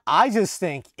couple. I just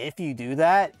think if you do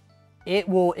that, it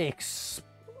will expose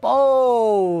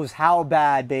how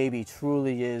bad Baby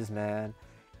truly is, man.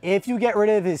 If you get rid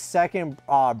of his second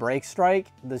break strike,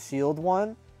 the shield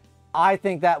one, I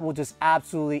think that will just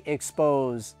absolutely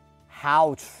expose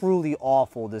how truly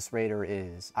awful this raider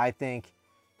is. I think,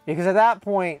 because at that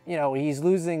point, you know, he's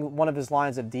losing one of his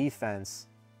lines of defense.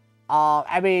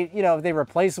 I mean, you know, if they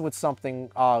replace it with something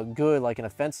good, like an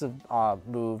offensive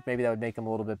move, maybe that would make him a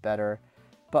little bit better.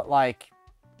 But, like,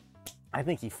 I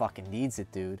think he fucking needs it,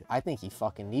 dude. I think he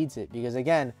fucking needs it. Because,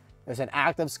 again, there's an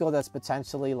active skill that's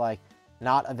potentially, like,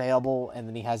 not available. And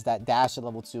then he has that dash at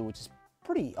level 2, which is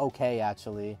pretty okay,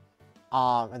 actually.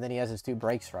 And then he has his 2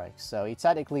 break strikes. So he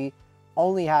technically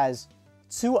only has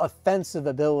 2 offensive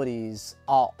abilities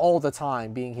all the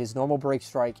time, being his normal break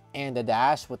strike and a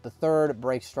dash, with the third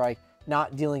break strike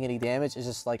not dealing any damage. It's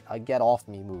just like a get off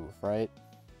me move, right?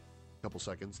 Couple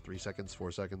seconds, 3 seconds,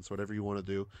 4 seconds, whatever you want to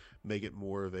do. Make it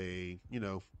more of a, you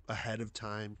know, ahead of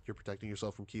time. You're protecting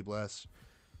yourself from ki blasts.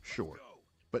 Sure.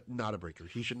 But not a breaker.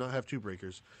 He should not have 2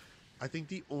 breakers. I think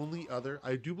the only other,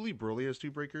 I do believe Broly has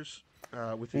 2 breakers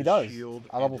with his shield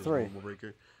level and 3 normal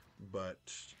breaker. But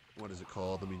what is it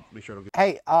called? Let me make sure I don't get.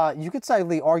 Hey, you could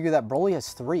technically argue that Broly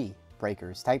has 3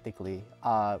 breakers, technically,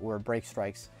 or break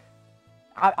strikes.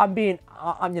 I'm being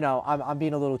a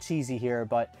little cheesy here,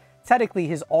 but technically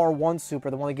his R1 super,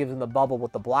 the one that gives him the bubble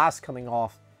with the blast coming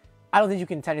off, I don't think you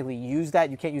can technically use that.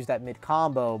 You can't use that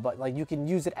mid-combo, but, like, you can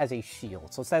use it as a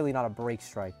shield. So it's technically not a break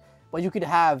strike. But you could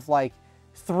have, like,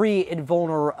 3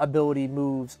 invulnerability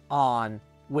moves on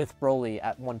with Broly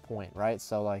at one point, right?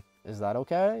 So, like, is that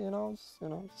okay? You know,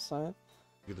 just saying.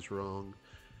 Get this wrong.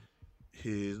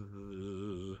 His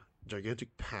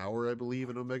gigantic power, I believe,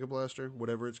 in Omega Blaster,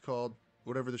 whatever it's called,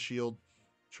 whatever the shield.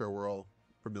 Sure, we're all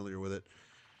familiar with it.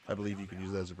 I believe you can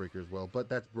use that as a breaker as well. But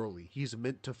that's Broly. He's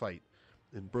meant to fight,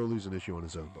 and Broly's an issue on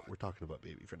his own. But we're talking about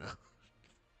Baby for now.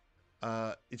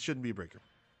 It shouldn't be a breaker.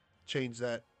 Change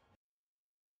that.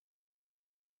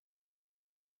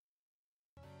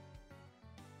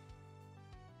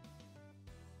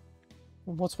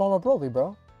 What's wrong with Broly,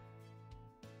 bro?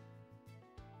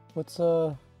 What's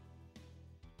wrong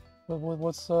with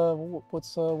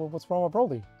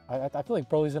Broly? I feel like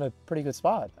Broly's in a pretty good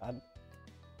spot.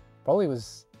 Broly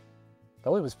was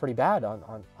pretty bad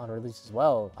on release as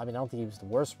well. I mean, I don't think he was the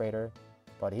worst raider,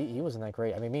 but he wasn't that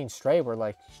great. I mean, me and Stray were,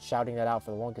 like, shouting that out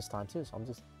for the longest time too. So I'm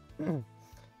just,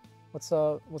 what's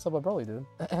up with Broly, dude?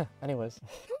 Anyways.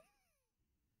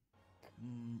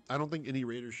 I don't think any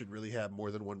raider should really have more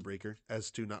than 1 breaker,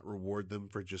 as to not reward them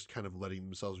for just kind of letting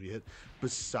themselves be hit,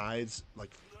 besides,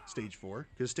 like, stage 4,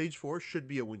 because stage 4 should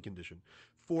be a win condition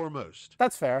for most.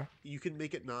 That's fair. You can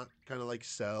make it not kind of like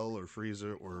Cell or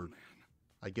Frieza or,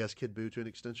 I guess, Kid Buu to an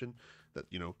extension, that,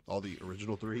 you know, all the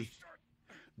original 3.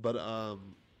 But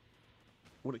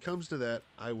when it comes to that,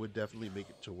 I would definitely make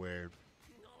it to where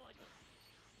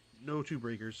no 2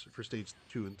 breakers for stage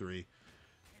 2 and 3.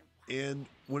 And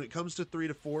when it comes to 3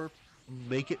 to 4,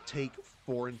 make it take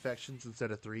 4 infections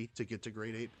instead of 3 to get to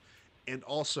grade 8. And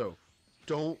also,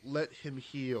 don't let him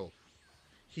heal.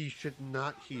 He should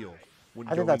not heal when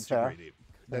I think going that's to fair. grade 8.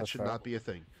 That should not be a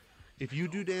thing. If you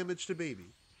do damage to baby,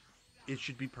 it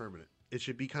should be permanent. It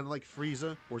should be kind of like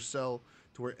Frieza or Cell,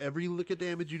 to where every lick of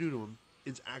damage you do to him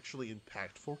is actually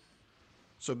impactful.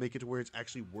 So make it to where it's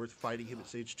actually worth fighting him at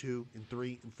stage 2 and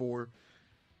 3 and 4.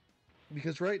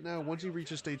 Because right now, once he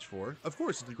reaches stage 4, of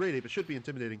course, it's a grade 8, but should be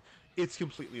intimidating. It's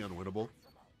completely unwinnable.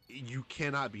 You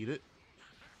cannot beat it.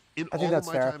 In I think all that's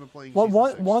of my fair. time of playing Well,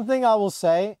 Season 6, one thing I will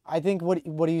say, I think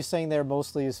what he's saying there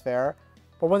mostly is fair.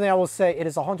 But one thing I will say, it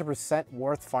is 100%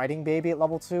 worth fighting baby at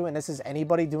level 2, and this is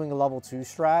anybody doing a level 2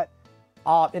 strat.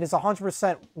 It is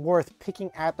 100% worth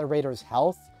picking at the Raider's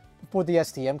health before the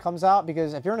STM comes out,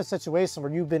 because if you're in a situation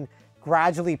where you've been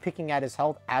gradually picking at his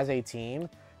health as a team,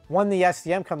 when the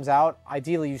STM comes out,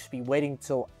 ideally you should be waiting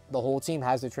till the whole team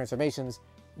has their transformations,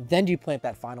 then you plant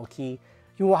that final key.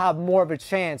 You will have more of a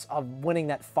chance of winning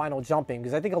that final jumping,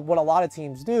 because I think what a lot of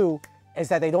teams do is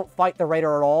that they don't fight the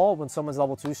Raider at all when someone's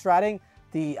level 2 stratting.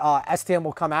 The STM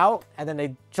will come out, and then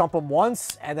they jump him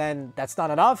once, and then that's not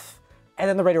enough, and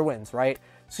then the Raider wins, right?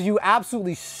 So you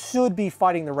absolutely should be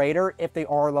fighting the Raider if they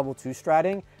are level 2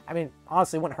 stratting. I mean,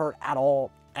 honestly, it wouldn't hurt at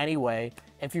all anyway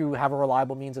if you have a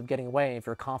reliable means of getting away, if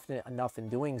you're confident enough in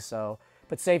doing so.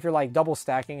 But say if you're like double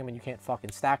stacking, I mean, you can't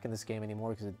fucking stack in this game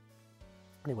anymore because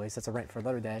anyways, that's a rant for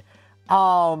another day.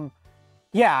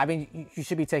 Yeah, I mean, you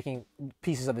should be taking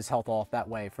pieces of his health off that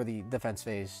way for the defense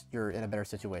phase. You're in a better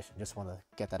situation. Just want to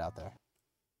get that out there.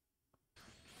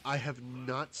 I have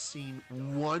not seen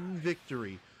one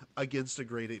victory against a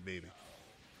grade 8 baby.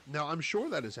 Now, I'm sure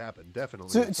that has happened,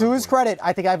 definitely. To his credit,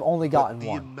 I think I've only gotten one.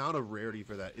 one. The amount of rarity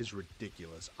for that is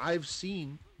ridiculous. I've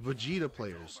seen Vegeta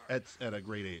players at a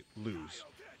grade 8 lose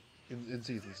in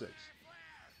Season 6.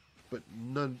 But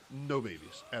no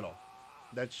babies at all.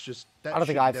 That's just... That I don't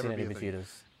think I've never seen any be a thing.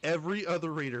 Vegetas. Every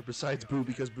other Raider besides Boo,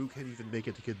 because Boo can't even make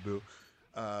it to Kid Boo,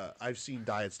 I've seen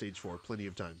die at stage 4 plenty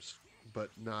of times. But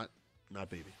not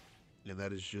baby. And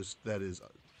that is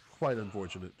quite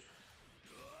unfortunate.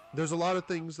 There's a lot of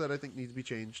things that I think need to be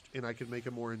changed, and I could make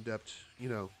a more in-depth,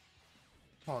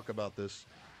 talk about this.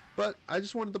 But I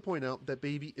just wanted to point out that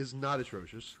baby is not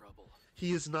atrocious.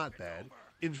 He is not bad.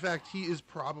 In fact, he is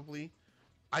probably...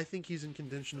 I think he's in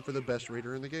contention for the best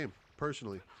Raider in the game,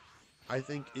 personally. I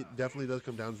think it definitely does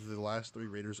come down to the last 3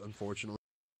 Raiders, unfortunately.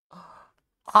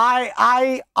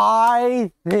 I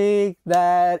think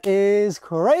that is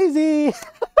crazy.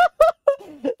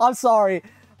 I'm sorry.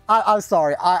 I'm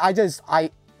sorry. I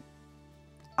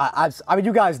mean,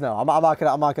 you guys know. I'm not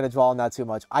gonna dwell on that too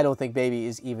much. I don't think baby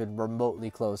is even remotely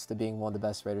close to being one of the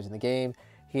best Raiders in the game.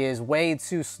 He is way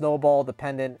too snowball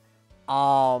dependent.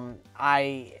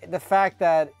 The fact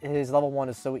that his level 1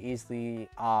 is so easily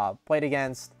played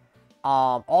against.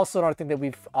 Also, another thing that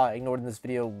we've ignored in this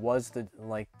video was the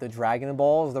Dragon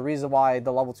Balls. The reason why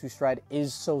the level 2 strat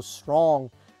is so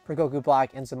strong for Goku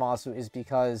Black and Zamasu is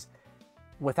because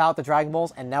without the Dragon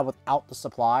Balls and now without the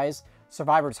supplies,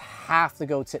 survivors have to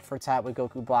go tit for tat with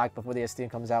Goku Black before the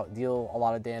STM comes out and deal a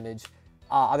lot of damage.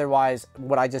 Otherwise,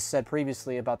 what I just said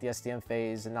previously about the STM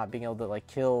phase and not being able to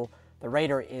kill the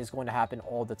Raider is going to happen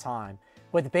all the time.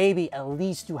 With baby, at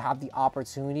least you have the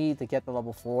opportunity to get the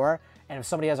level 4. And if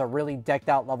somebody has a really decked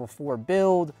out level 4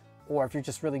 build, or if you're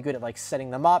just really good at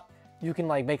setting them up, you can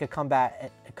make a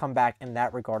comeback in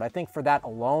that regard. I think for that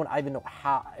alone, I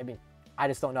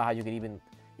just don't know how you could even,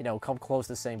 come close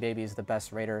to saying baby is the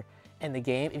best Raider in the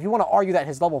game. If you want to argue that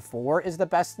his level 4 is the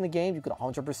best in the game, you could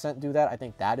 100% do that. I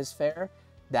think that is fair.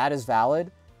 That is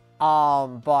valid.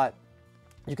 But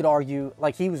you could argue,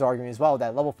 like he was arguing as well,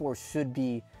 that level 4 should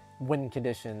be win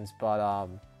conditions, but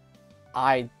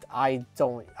I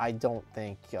don't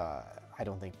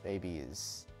think baby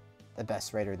is the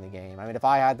best Raider in the game. I mean, if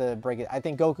I had to break it, I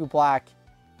think Goku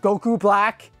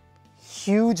Black,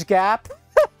 huge gap,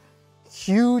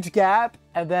 huge gap,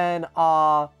 and then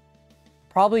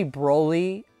probably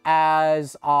Broly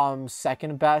as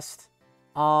second best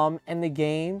in the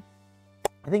game.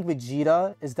 I think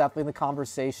Vegeta is definitely in the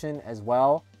conversation as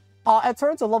well. In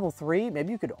terms of level 3,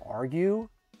 maybe you could argue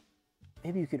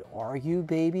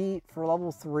baby for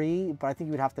level 3, but I think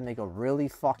you would have to make a really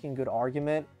fucking good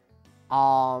argument.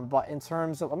 But in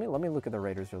terms of, let me look at the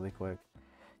Raiders really quick.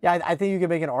 Yeah, I think you could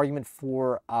make an argument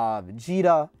for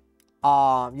Vegeta.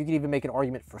 You could even make an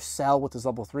argument for Cell with his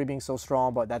level 3 being so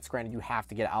strong, but that's granted you have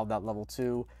to get out of that level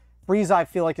 2. Frieza, I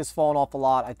feel like, has fallen off a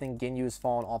lot. I think Ginyu has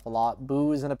fallen off a lot.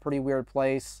 Boo is in a pretty weird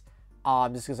place.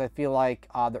 Just because I feel like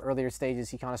the earlier stages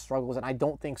he kind of struggles. And I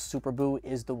don't think Super Boo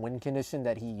is the win condition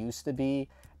that he used to be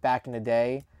back in the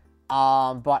day.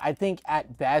 But I think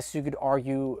at best you could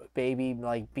argue Baby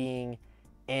like being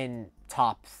in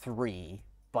top 3.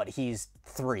 But he's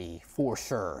 3 for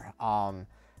sure.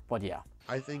 But yeah.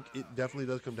 I think it definitely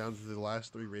does come down to the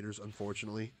last 3 Raiders.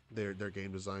 Unfortunately, their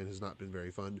game design has not been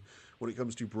very fun. When it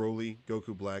comes to Broly,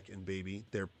 Goku Black, and Baby,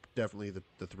 they're definitely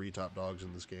the 3 top dogs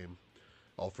in this game,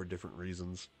 all for different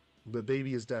reasons. But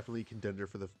Baby is definitely a contender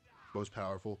for the most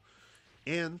powerful.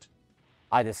 And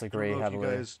I disagree I don't know heavily.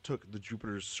 if you guys took the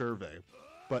Jupiter's survey,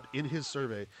 but in his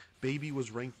survey, Baby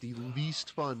was ranked the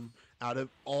least fun out of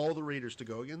all the Raiders to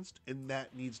go against, and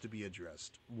that needs to be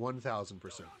addressed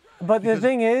 1,000%. But the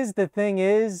thing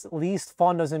is, least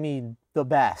fun doesn't mean the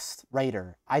best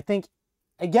Raider. I think,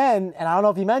 again, and I don't know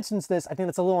if he mentions this, I think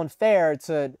it's a little unfair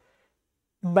to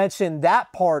mention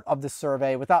that part of the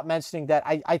survey without mentioning that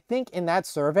I think in that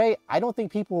survey, I don't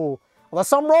think people,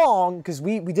 unless I'm wrong, because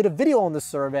we did a video on the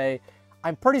survey,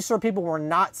 I'm pretty sure people were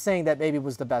not saying that Baby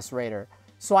was the best Raider.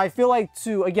 So I feel like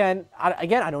to, again, I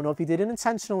don't know if he did it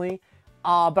intentionally,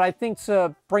 but I think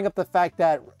to bring up the fact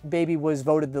that Baby was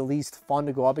voted the least fun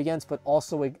to go up against, but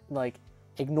also like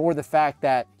ignore the fact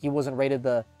that he wasn't rated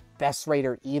the best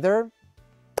Raider either.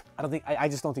 I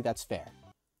just don't think that's fair.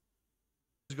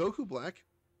 Goku Black,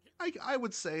 I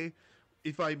would say,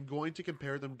 if I'm going to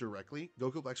compare them directly,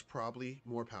 Goku Black's probably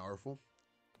more powerful,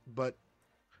 but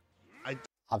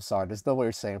I'm sorry, there's no way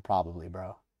you're saying probably,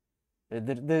 bro.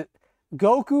 The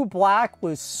Goku Black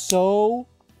was so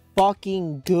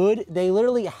fucking good. They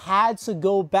literally had to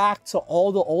go back to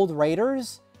all the old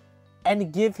Raiders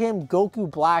and give him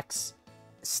Goku Black's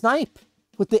snipe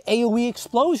with the AoE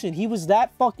explosion. He was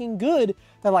that fucking good.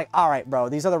 They're like, all right, bro,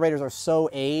 these other Raiders are so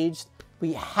aged.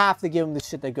 We have to give him the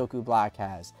shit that Goku Black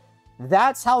has.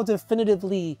 That's how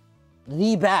definitively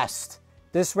the best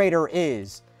this Raider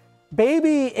is.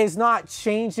 Baby is not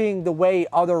changing the way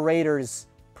other Raiders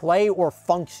play or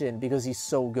function because he's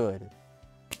so good.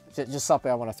 Just something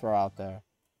I want to throw out there.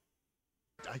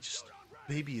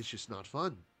 Baby is just not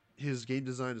fun. His game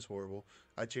design is horrible.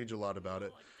 I change a lot about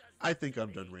it. I think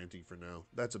I'm done ranting for now.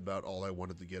 That's about all I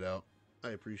wanted to get out. I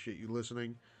appreciate you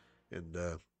listening. And,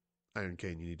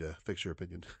 Ironcane, you need to fix your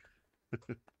opinion.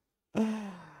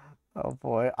 Oh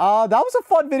boy. That was a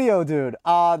fun video, dude.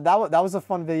 That was a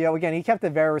fun video. Again, he kept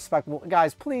it very respectable.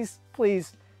 Guys, please.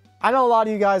 I know a lot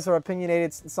of you guys are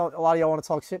opinionated. So a lot of y'all want to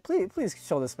talk shit. Please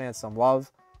show this man some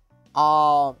love.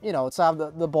 You know, to have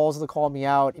the balls to call me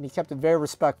out, and he kept it very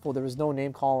respectful. There was no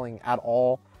name calling at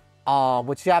all,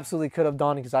 which he absolutely could have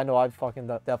done, because I know I fucking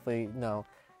definitely, you know,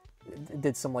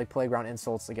 did some like playground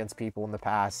insults against people in the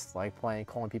past, like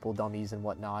calling people dummies and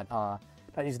whatnot.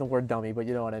 Not using the word dummy, but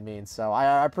you know what I mean. So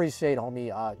I appreciate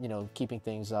homie, you know, keeping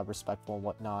things respectful and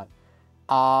whatnot.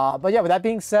 But yeah, with that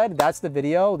being said, that's the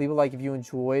video. Leave a like if you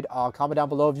enjoyed. Comment down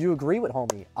below if you agree with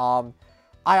homie.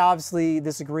 I obviously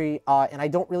disagree, and I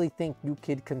don't really think you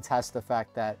could contest the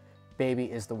fact that Baby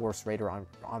is the worst Raider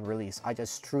on release. I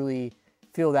just truly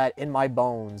feel that in my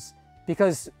bones,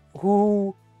 because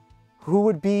who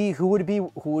would be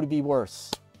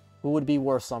worse? Who would be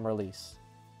worse on release?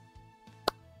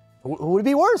 Who would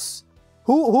be worse?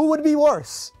 Who would be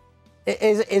worse?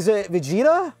 Is it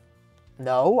Vegeta?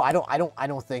 No, I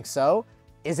don't think so.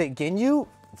 Is it Ginyu?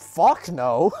 Fuck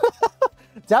no.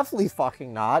 Definitely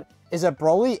fucking not. Is it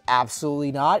Broly?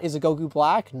 Absolutely not. Is it Goku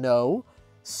Black? No.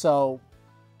 So,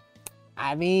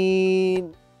 I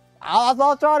mean, that's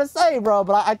all I'm trying to say, bro.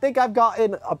 But I think I've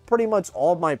gotten pretty much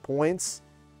all of my points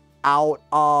out,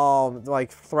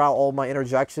 like throughout all my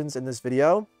interjections in this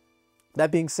video.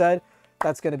 That being said,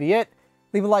 that's gonna be it.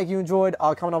 Leave a like if you enjoyed.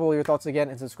 Comment down below your thoughts again,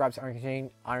 and subscribe to Ironcane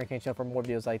channel for more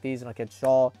videos like these. And I'll catch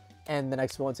y'all in the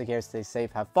next one. Take care, stay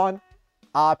safe, have fun.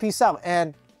 Peace out,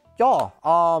 and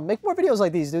y'all, make more videos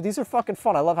like these, dude. These are fucking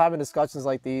fun. I love having discussions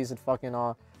like these and fucking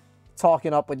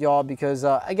talking up with y'all, because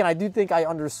again, I do think I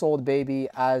undersold Baby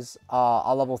as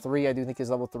a level 3. I do think his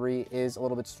level 3 is a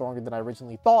little bit stronger than I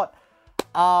originally thought.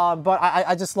 But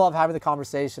I just love having the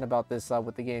conversation about this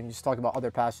with the game. Just talking about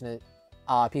other passionate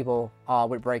people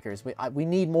with breakers. We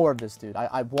need more of this, dude.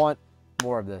 I want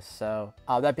more of this. So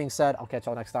that being said, I'll catch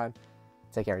y'all next time.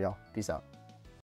 Take care, y'all. Peace out.